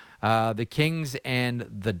 1. The Kings and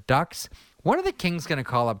the Ducks. When are the Kings going to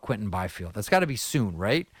call up Quentin Byfield? That's got to be soon,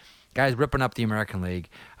 right? Guys ripping up the American League.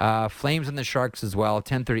 Flames and the Sharks as well.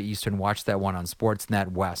 10:30 Eastern. Watch that one on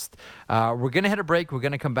Sportsnet West. We're going to hit a break. We're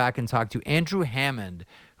going to come back and talk to Andrew Hammond,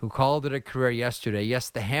 who called it a career yesterday. Yes,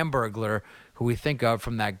 the Hamburglar, who we think of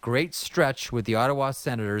from that great stretch with the Ottawa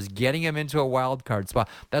Senators, getting him into a wild card spot.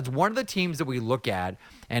 That's one of the teams that we look at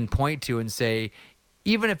and point to and say,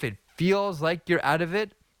 even if it feels like you're out of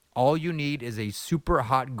it, all you need is a super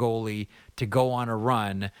hot goalie to go on a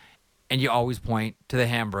run. And you always point to the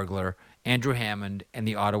Hamburglar, Andrew Hammond, and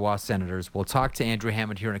the Ottawa Senators. We'll talk to Andrew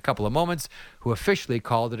Hammond here in a couple of moments, who officially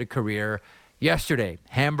called it a career yesterday.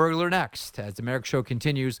 Hamburglar next, as the Merrick Show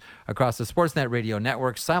continues across the Sportsnet Radio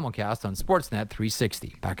Network, simulcast on Sportsnet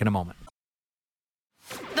 360. Back in a moment.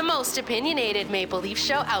 The most opinionated Maple Leaf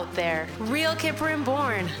show out there. Real Kipper and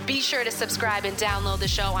Bourne. Be sure to subscribe and download the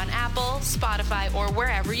show on Apple, Spotify, or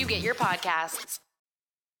wherever you get your podcasts.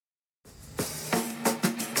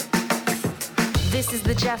 This is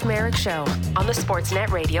the Jeff Merrick Show on the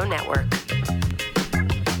Sportsnet Radio Network.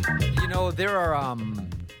 You know, there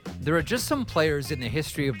are just some players in the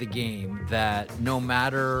history of the game that no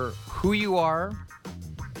matter who you are,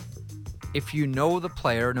 if you know the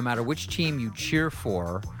player, no matter which team you cheer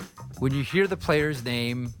for, when you hear the player's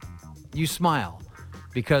name, you smile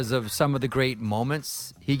because of some of the great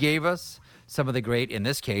moments he gave us, some of the great, in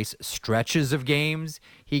this case, stretches of games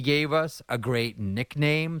he gave us, a great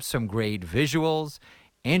nickname, some great visuals.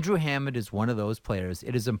 Andrew Hammond is one of those players.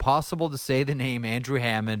 It is impossible to say the name Andrew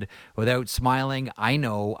Hammond without smiling. I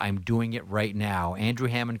know I'm doing it right now. Andrew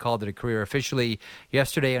Hammond called it a career officially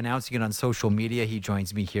yesterday, announcing it on social media. He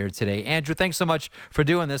joins me here today. Andrew, thanks so much for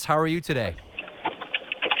doing this. How are you today?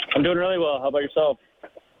 I'm doing really well. How about yourself?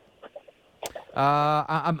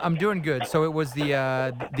 I'm doing good. So it was the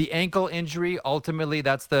ankle injury. Ultimately,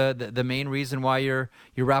 that's the main reason why you're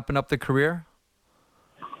wrapping up the career.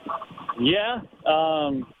 Yeah,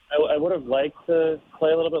 I would have liked to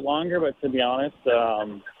play a little bit longer, but to be honest,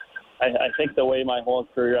 I think the way my whole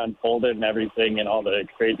career unfolded and everything, and all the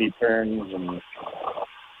crazy turns and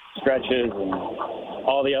stretches and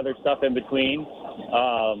all the other stuff in between.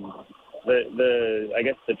 I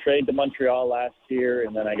guess the trade to Montreal last year,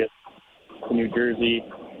 and then I guess to New Jersey.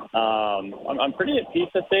 I'm pretty at peace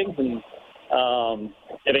with things, and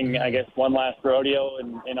getting, I guess, one last rodeo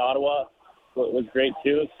in Ottawa was great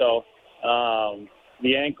too. So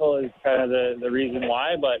the ankle is kind of the reason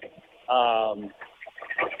why, but I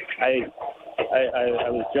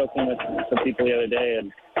was joking with some people the other day,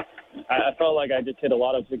 and I felt like I just hit a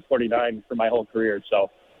lot of 649 for my whole career. So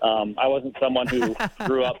I wasn't someone who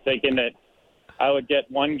grew up thinking that I would get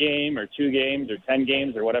one game or two games or 10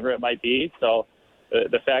 games or whatever it might be. So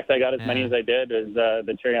the fact I got as many as I did is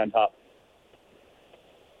the cherry on top.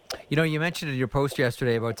 You know, you mentioned in your post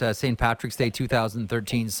yesterday about St. Patrick's Day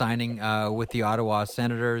 2013 signing with the Ottawa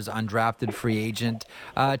Senators, undrafted free agent.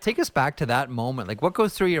 Take us back to that moment. Like, what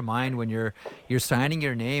goes through your mind when you're signing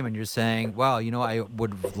your name and you're saying, "Well, you know, I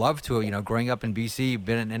would love to. You know, growing up in BC,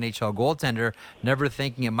 been an NHL goaltender, never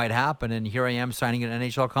thinking it might happen, and here I am signing an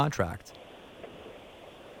NHL contract."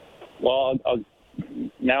 Well,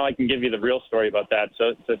 now I can give you the real story about that.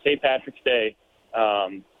 So St. Patrick's Day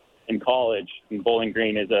in college in Bowling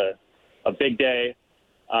Green is a big day.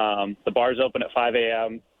 The bars open at 5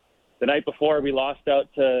 a.m. The night before, we lost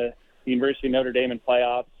out to the University of Notre Dame in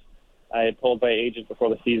playoffs. I had told my agent before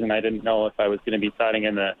the season I didn't know if I was going to be signing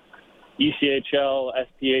in the ECHL,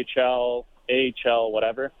 SPHL, AHL,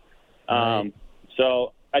 whatever. Right.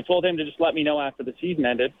 So I told him to just let me know after the season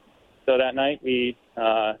ended. So that night we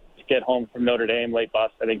get home from Notre Dame, late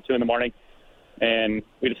bus, I think 2 in the morning, and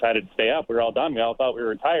we decided to stay up. We were all done. We all thought we were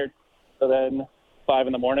retired. So then 5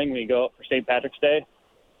 in the morning, we go up for St. Patrick's Day.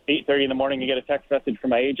 8:30 in the morning, you get a text message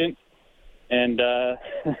from my agent, and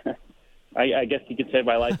I guess you could say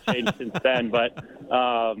my life changed since then. But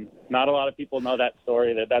not a lot of people know that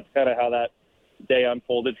story. That's kind of how that day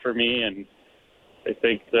unfolded for me, and I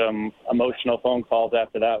think some emotional phone calls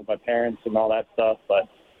after that with my parents and all that stuff. But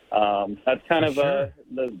that's kind of the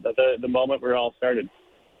moment where it all started.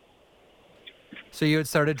 So you had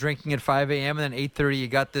started drinking at 5 a.m. and then 8:30 you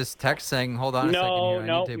got this text saying, "Hold on a second here,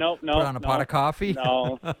 I need to put on a pot of coffee."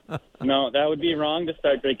 No, that would be wrong to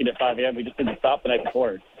start drinking at 5 a.m. We just didn't stop the night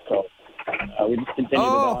before, so we just continued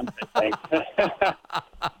on. I think.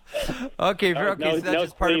 Okay, so that's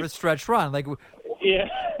just part of a stretch run, like. Yeah.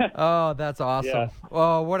 Oh, that's awesome. Yeah.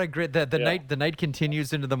 Oh, what a great the night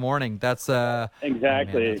continues into the morning. That's exactly. Oh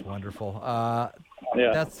man, that's wonderful.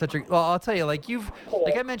 Yeah. That's such a well, I'll tell you, like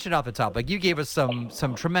I mentioned off the top, like you gave us some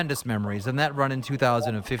tremendous memories, and that run in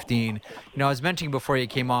 2015, you know, I was mentioning before you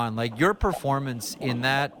came on, like your performance in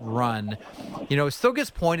that run, you know, still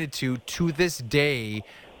gets pointed to this day,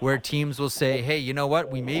 where teams will say, "Hey, you know what?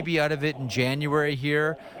 We may be out of it in January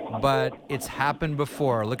here, but it's happened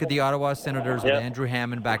before." Look at the Ottawa Senators with Andrew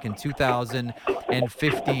Hammond back in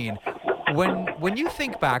 2015. When you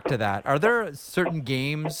think back to that, are there certain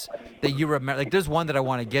games that you remember? Like, there's one that I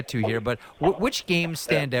want to get to here, but which games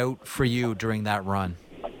stand out for you during that run?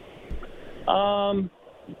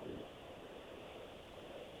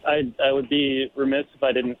 I would be remiss if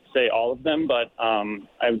I didn't say all of them, but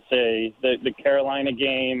I would say the Carolina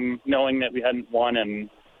game, knowing that we hadn't won in,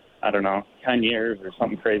 10 years or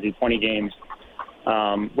something crazy, 20 games.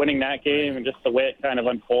 Winning that game and just the way it kind of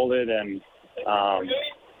unfolded, and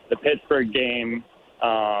the Pittsburgh game,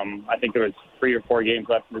 I think there was 3 or 4 games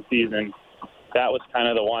left in the season. That was kind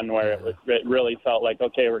of the one where it really felt like,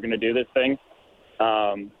 okay, we're going to do this thing.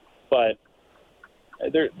 But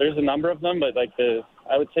there's a number of them, but like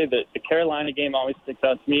I would say that the Carolina game always sticks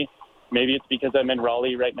out to me. maybe it's because I'm in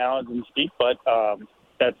Raleigh right now as we speak, but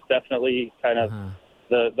that's definitely kind of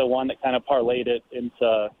the one that kind of parlayed it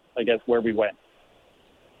into, I guess, where we went.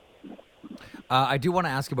 I do want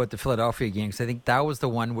to ask about the Philadelphia game because I think that was the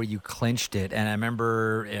one where you clinched it, and I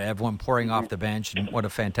remember everyone pouring off the bench, and what a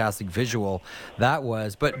fantastic visual that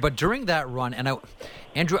was. But during that run, and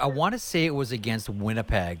Andrew, I want to say it was against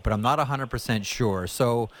Winnipeg, but I'm not 100% sure.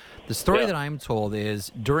 So the story that I'm told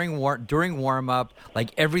is during warm up,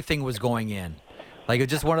 like everything was going in. Like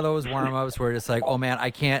it's just one of those warm-ups where it's like, oh man,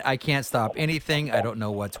 I can't stop anything. I don't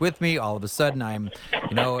know what's with me. All of a sudden, I'm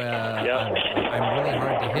really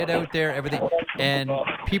hard to hit out there. Everything, and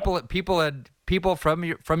people from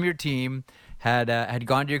your team had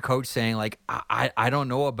gone to your coach saying like, I don't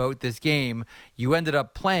know about this game. You ended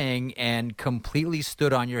up playing and completely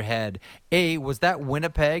stood on your head. A, was that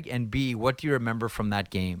Winnipeg? And B, what do you remember from that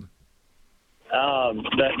game?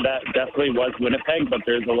 That definitely was Winnipeg, but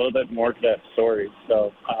there's a little bit more to that story.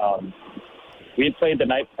 So we had played the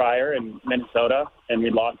night prior in Minnesota, and we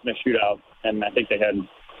lost in a shootout, and I think they had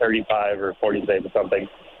 35 or 40 saves or something.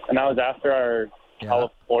 And that was after our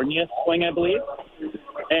California swing, I believe.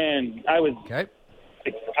 And I was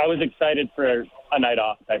excited for a night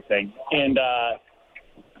off type thing. And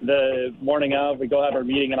the morning of, we go have our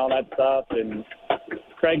meeting and all that stuff, and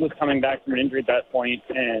Craig was coming back from an injury at that point,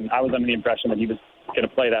 and I was under the impression that he was going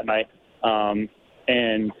to play that night.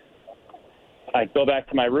 And I go back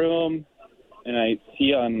to my room, and I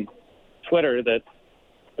see on Twitter that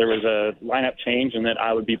there was a lineup change and that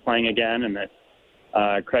I would be playing again and that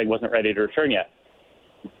Craig wasn't ready to return yet.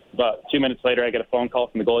 But 2 minutes later, I get a phone call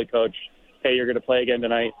from the goalie coach. Hey, you're going to play again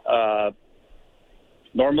tonight.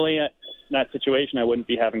 Normally, in that situation, I wouldn't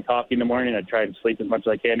be having coffee in the morning. I'd try to sleep as much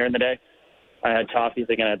as I can during the day. I had coffee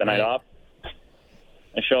thinking I had the night off.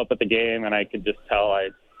 I show up at the game, and I could just tell I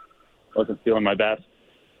wasn't feeling my best.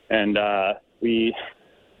 And we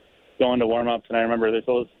go into warm-ups, and I remember there's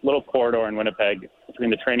a little corridor in Winnipeg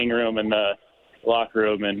between the training room and the locker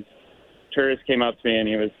room, and Turris came up to me, and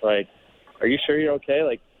he was like, are you sure you're okay?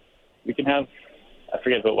 Like, we can have – I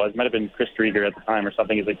forget who it was. It might have been Chris Drieger at the time or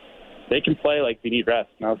something. He's like, they can play, like, we need rest.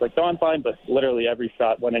 And I was like, no, I'm fine, but literally every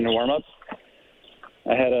shot went into warm-ups.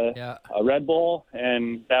 I had a Red Bull,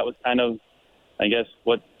 and that was kind of, I guess,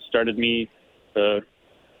 what started me to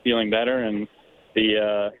feeling better. And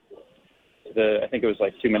I think it was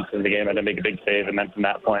like 2 minutes into the game, I had to make a big save, and then from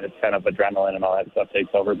that point, it's kind of adrenaline and all that stuff takes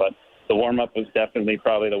over. But the warm-up was definitely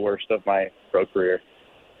probably the worst of my pro career.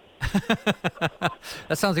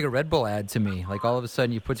 That sounds like a Red Bull ad to me. Like all of a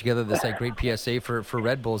sudden, you put together this like great PSA for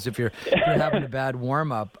Red Bulls if you're having a bad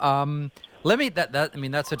warm-up.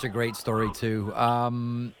 That's such a great story too.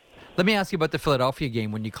 Let me ask you about the Philadelphia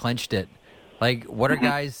game when you clinched it. Like, what are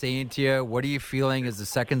guys saying to you? What are you feeling as the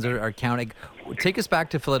seconds are counting? Take us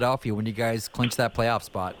back to Philadelphia when you guys clinched that playoff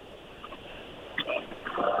spot.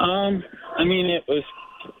 It was,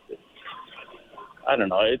 I don't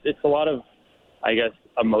know. It's a lot of, I guess,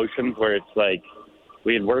 emotions where it's like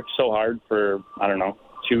we had worked so hard for,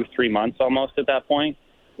 2-3 months almost at that point,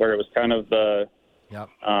 where it was kind of the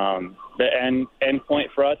end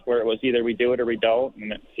point for us, where it was either we do it or we don't,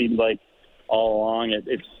 and it seemed like all along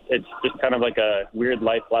it's just kind of like a weird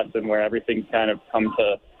life lesson where everything kind of come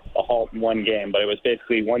to a halt in one game. But it was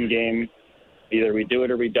basically one game, either we do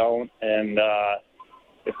it or we don't, and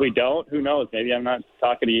if we don't, who knows? Maybe I'm not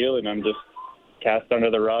talking to you and I'm just cast under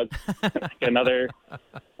the rug, another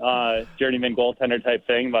journeyman goaltender type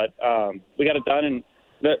thing. But we got it done, and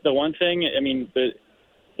the one thing,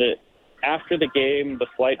 the after the game, the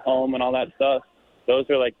flight home and all that stuff, those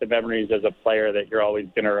are like the memories as a player that you're always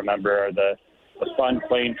going to remember, are the fun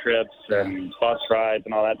plane trips and bus rides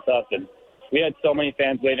and all that stuff. And we had so many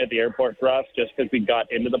fans waiting at the airport for us just because we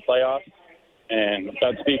got into the playoffs. And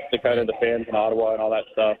that speaks to kind of the fans in Ottawa and all that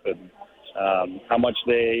stuff, and how much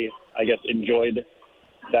they, I guess, enjoyed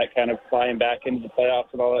that kind of flying back into the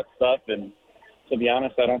playoffs and all that stuff. And to be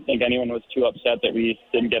honest, I don't think anyone was too upset that we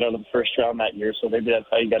didn't get out of the first round that year, so maybe that's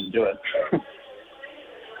how you got to do it.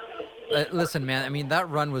 Listen, man, that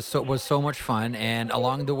run was so much fun, and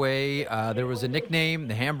along the way, there was a nickname,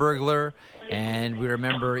 the Hamburglar, and we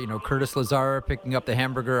remember, Curtis Lazar picking up the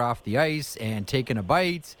hamburger off the ice and taking a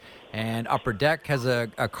bite, and Upper Deck has a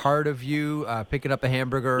card of you picking up a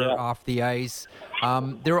hamburger off the ice.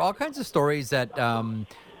 There were all kinds of stories that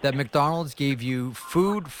McDonald's gave you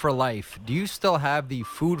food for life. Do you still have the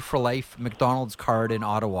food for life McDonald's card in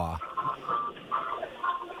Ottawa?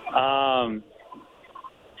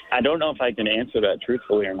 I don't know if I can answer that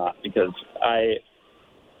truthfully or not, because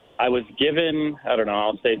I was given,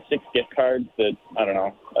 I'll say 6 gift cards that,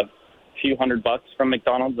 a few $100 from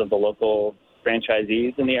McDonald's of the local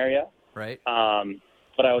franchisees in the area. Right.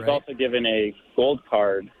 But I was also given a gold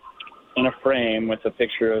card in a frame with a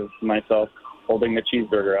picture of myself holding the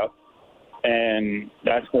cheeseburger up. And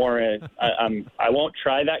that's more, I won't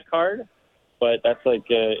try that card, but that's like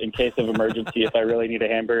in case of emergency, if I really need a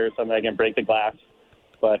hamburger or something, I can break the glass.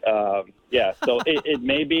 But yeah, so it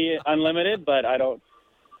may be unlimited, but I don't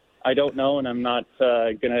know, and I'm not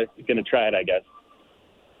gonna try it, I guess.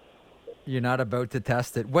 You're not about to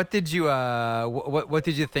test it. What did you what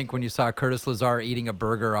did you think when you saw Curtis Lazar eating a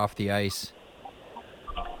burger off the ice?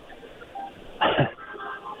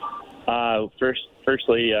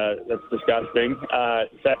 Firstly, that's disgusting.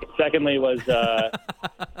 Secondly was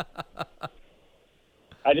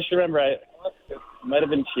I just remember it might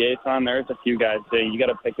have been Chiasson. There's a few guys saying you got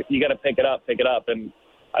to pick it up, and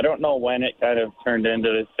I don't know when it kind of turned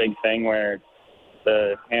into this big thing where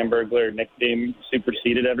the Hamburglar nickname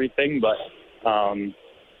superseded everything, but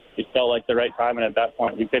it felt like the right time, and at that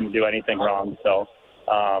point we couldn't do anything wrong. So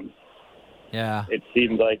yeah, it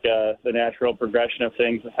seemed like the natural progression of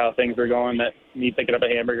things, how things were going, that me picking up a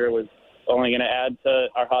hamburger was only going to add to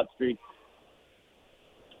our hot streak.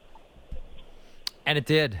 And it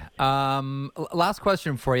did. Last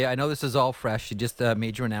question for you. I know this is all fresh. You just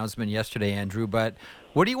made your announcement yesterday, Andrew, but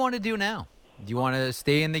what do you want to do now? Do you want to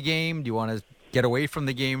stay in the game? Do you want to get away from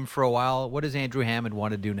the game for a while? What does Andrew Hammond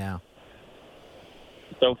want to do now?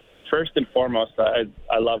 So first and foremost,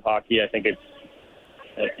 I love hockey. I think it's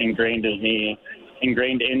ingrained in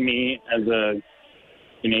me as a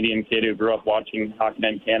Canadian kid who grew up watching Hockey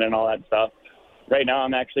Night in Canada and all that stuff. Right now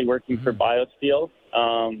I'm actually working for BioSteel.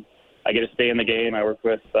 I get to stay in the game. I work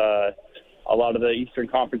with a lot of the Eastern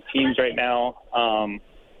Conference teams right now.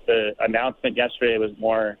 The announcement yesterday was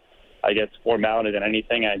more, I guess, formality than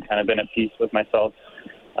anything. I'd kind of been at peace with myself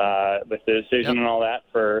with the decision and all that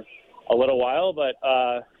for a little while. But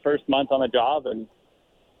first month on the job and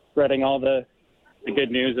spreading all the good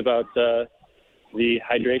news about the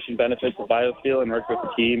hydration benefits of BioSteel and work with the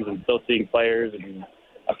teams and still seeing players and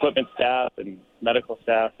equipment staff and medical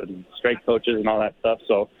staff and strength coaches and all that stuff.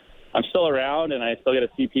 So I'm still around, and I still get to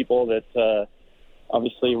see people that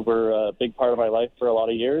obviously were a big part of my life for a lot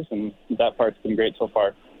of years, and that part's been great so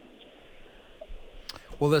far.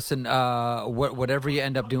 Well, listen, whatever you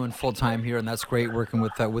end up doing full-time here, and that's great working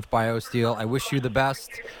with BioSteel, I wish you the best.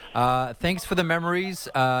 Thanks for the memories.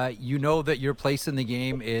 You know that your place in the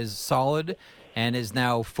game is solid and is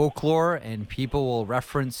now folklore, and people will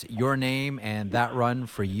reference your name and that run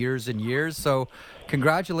for years and years. So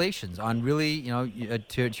congratulations on really,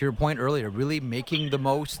 to your point earlier, really making the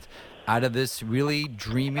most out of this really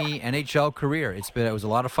dreamy NHL career. It was a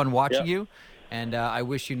lot of fun watching you, and I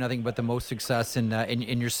wish you nothing but the most success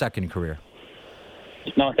in your second career.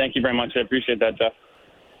 No, thank you very much. I appreciate that, Jeff.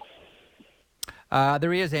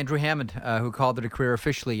 There he is, Andrew Hammond, who called it a career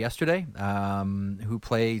officially yesterday, who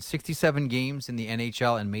played 67 games in the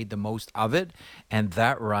NHL and made the most of it. And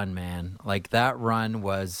that run, man, that run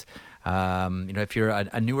was, if you're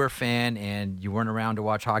a newer fan and you weren't around to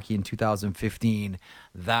watch hockey in 2015,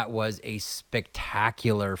 that was a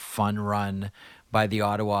spectacular, fun run by the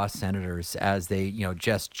Ottawa Senators as they,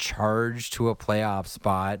 just charged to a playoff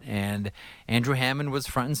spot. And Andrew Hammond was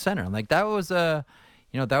front and center. That was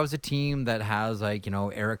that was a team that has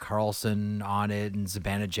Erik Karlsson on it and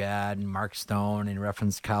Zibanejad and Mark Stone and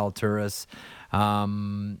referenced Kyle Turris.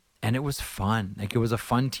 And it was fun. It was a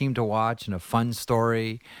fun team to watch and a fun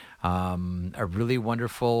story. A really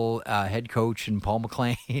wonderful head coach in Paul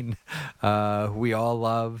McLean, who we all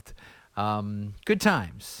loved. Good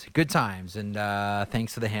times. And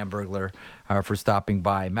thanks to the Hamburglar for stopping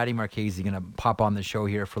by. Matty Marchese going to pop on the show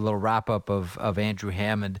here for a little wrap-up of Andrew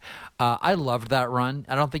Hammond. I loved that run.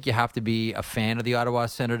 I don't think you have to be a fan of the Ottawa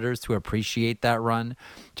Senators to appreciate that run,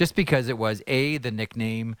 just because it was, the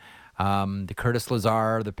nickname, the Curtis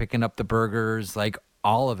Lazar, the picking up the burgers,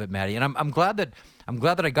 all of it, Matty. And I'm glad that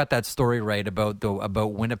I got that story right about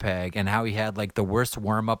Winnipeg and how he had the worst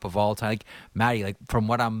warm up of all time. Matty, from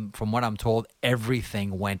what I'm told,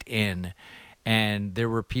 everything went in, and there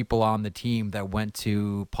were people on the team that went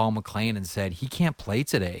to Paul McLean and said he can't play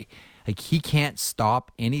today. He can't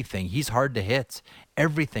stop anything. He's hard to hit.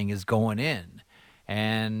 Everything is going in,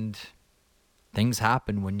 and things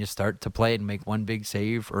happen when you start to play and make one big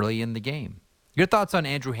save early in the game. Your thoughts on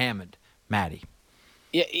Andrew Hammond, Matty?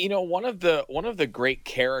 Yeah, one of the great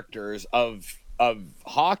characters of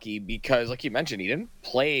hockey, because like you mentioned, he didn't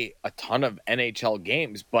play a ton of NHL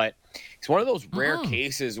games, but he's one of those rare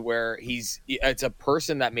cases where it's a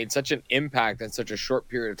person that made such an impact in such a short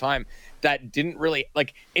period of time that didn't really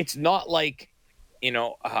it's not like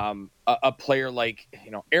a player like,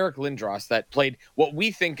 Eric Lindros that played what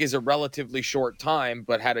we think is a relatively short time,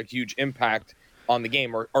 but had a huge impact on the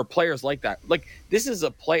game, or players like that. Like, this is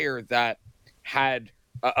a player that had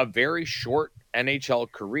a very short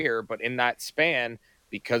NHL career, but in that span,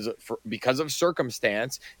 because of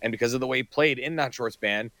circumstance and because of the way he played in that short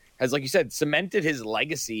span, has, like you said, cemented his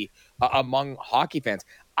legacy among hockey fans.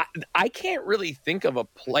 I can't really think of a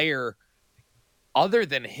player other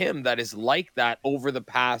than him that is like that over the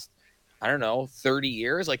past, 30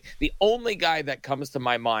 years. Like, the only guy that comes to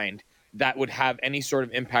my mind that would have any sort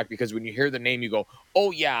of impact, because when you hear the name, you go,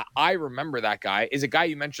 oh yeah, I remember that guy, is a guy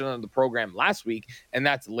you mentioned on the program last week, and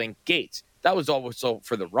that's Link Gates. That was also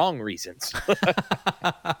for the wrong reasons.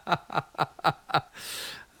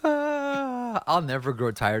 I'll never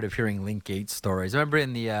grow tired of hearing Link Gates stories. I remember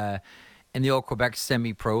in the old Quebec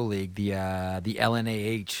Semi-Pro League, the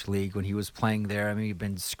LNAH league, when he was playing there. I mean, he'd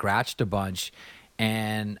been scratched a bunch,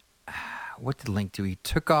 and what did Link do? He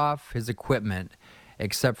took off his equipment,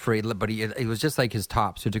 except for it was just like his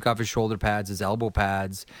top. So he took off his shoulder pads, his elbow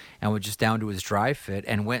pads, and went just down to his dry fit,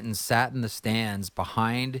 and went and sat in the stands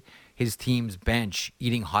behind his team's bench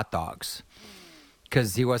eating hot dogs.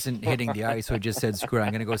 Because he wasn't hitting the ice, so he just said, screw it,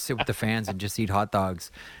 I'm going to go sit with the fans and just eat hot dogs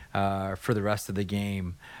for the rest of the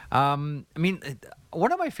game.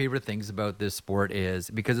 One of my favorite things about this sport is,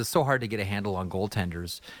 because it's so hard to get a handle on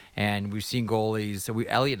goaltenders, and we've seen goalies,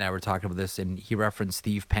 Elliot and I were talking about this, and he referenced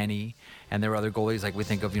Steve Penny, and there were other goalies, like we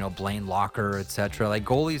think of, Blaine Locker, etc. Like,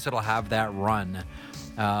 goalies that'll have that run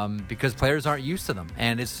because players aren't used to them.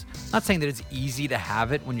 And it's not saying that it's easy to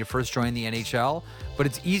have it when you first join the NHL, but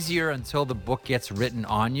it's easier until the book gets written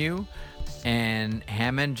on you. And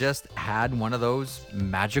Hammond just had one of those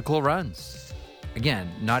magical runs.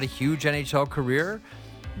 Again, not a huge NHL career,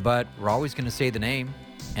 but we're always going to say the name,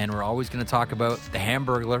 and we're always going to talk about the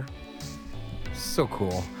Hamburglar. So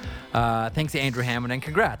cool. Thanks to Andrew Hammond, and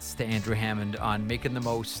congrats to Andrew Hammond on making the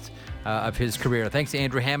most of his career. Thanks to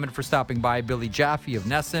Andrew Hammond for stopping by, Billy Jaffe of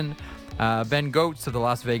Nesson, Ben Goetz of the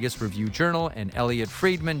Las Vegas Review-Journal, and Elliot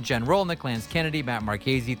Friedman, Jen Rolnick, Lance Kennedy, Matt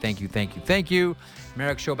Marchese. Thank you.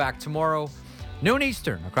 Merrick Show back tomorrow, noon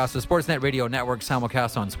Eastern, across the Sportsnet Radio Network,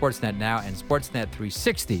 simulcast on Sportsnet Now and Sportsnet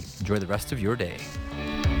 360. Enjoy the rest of your day.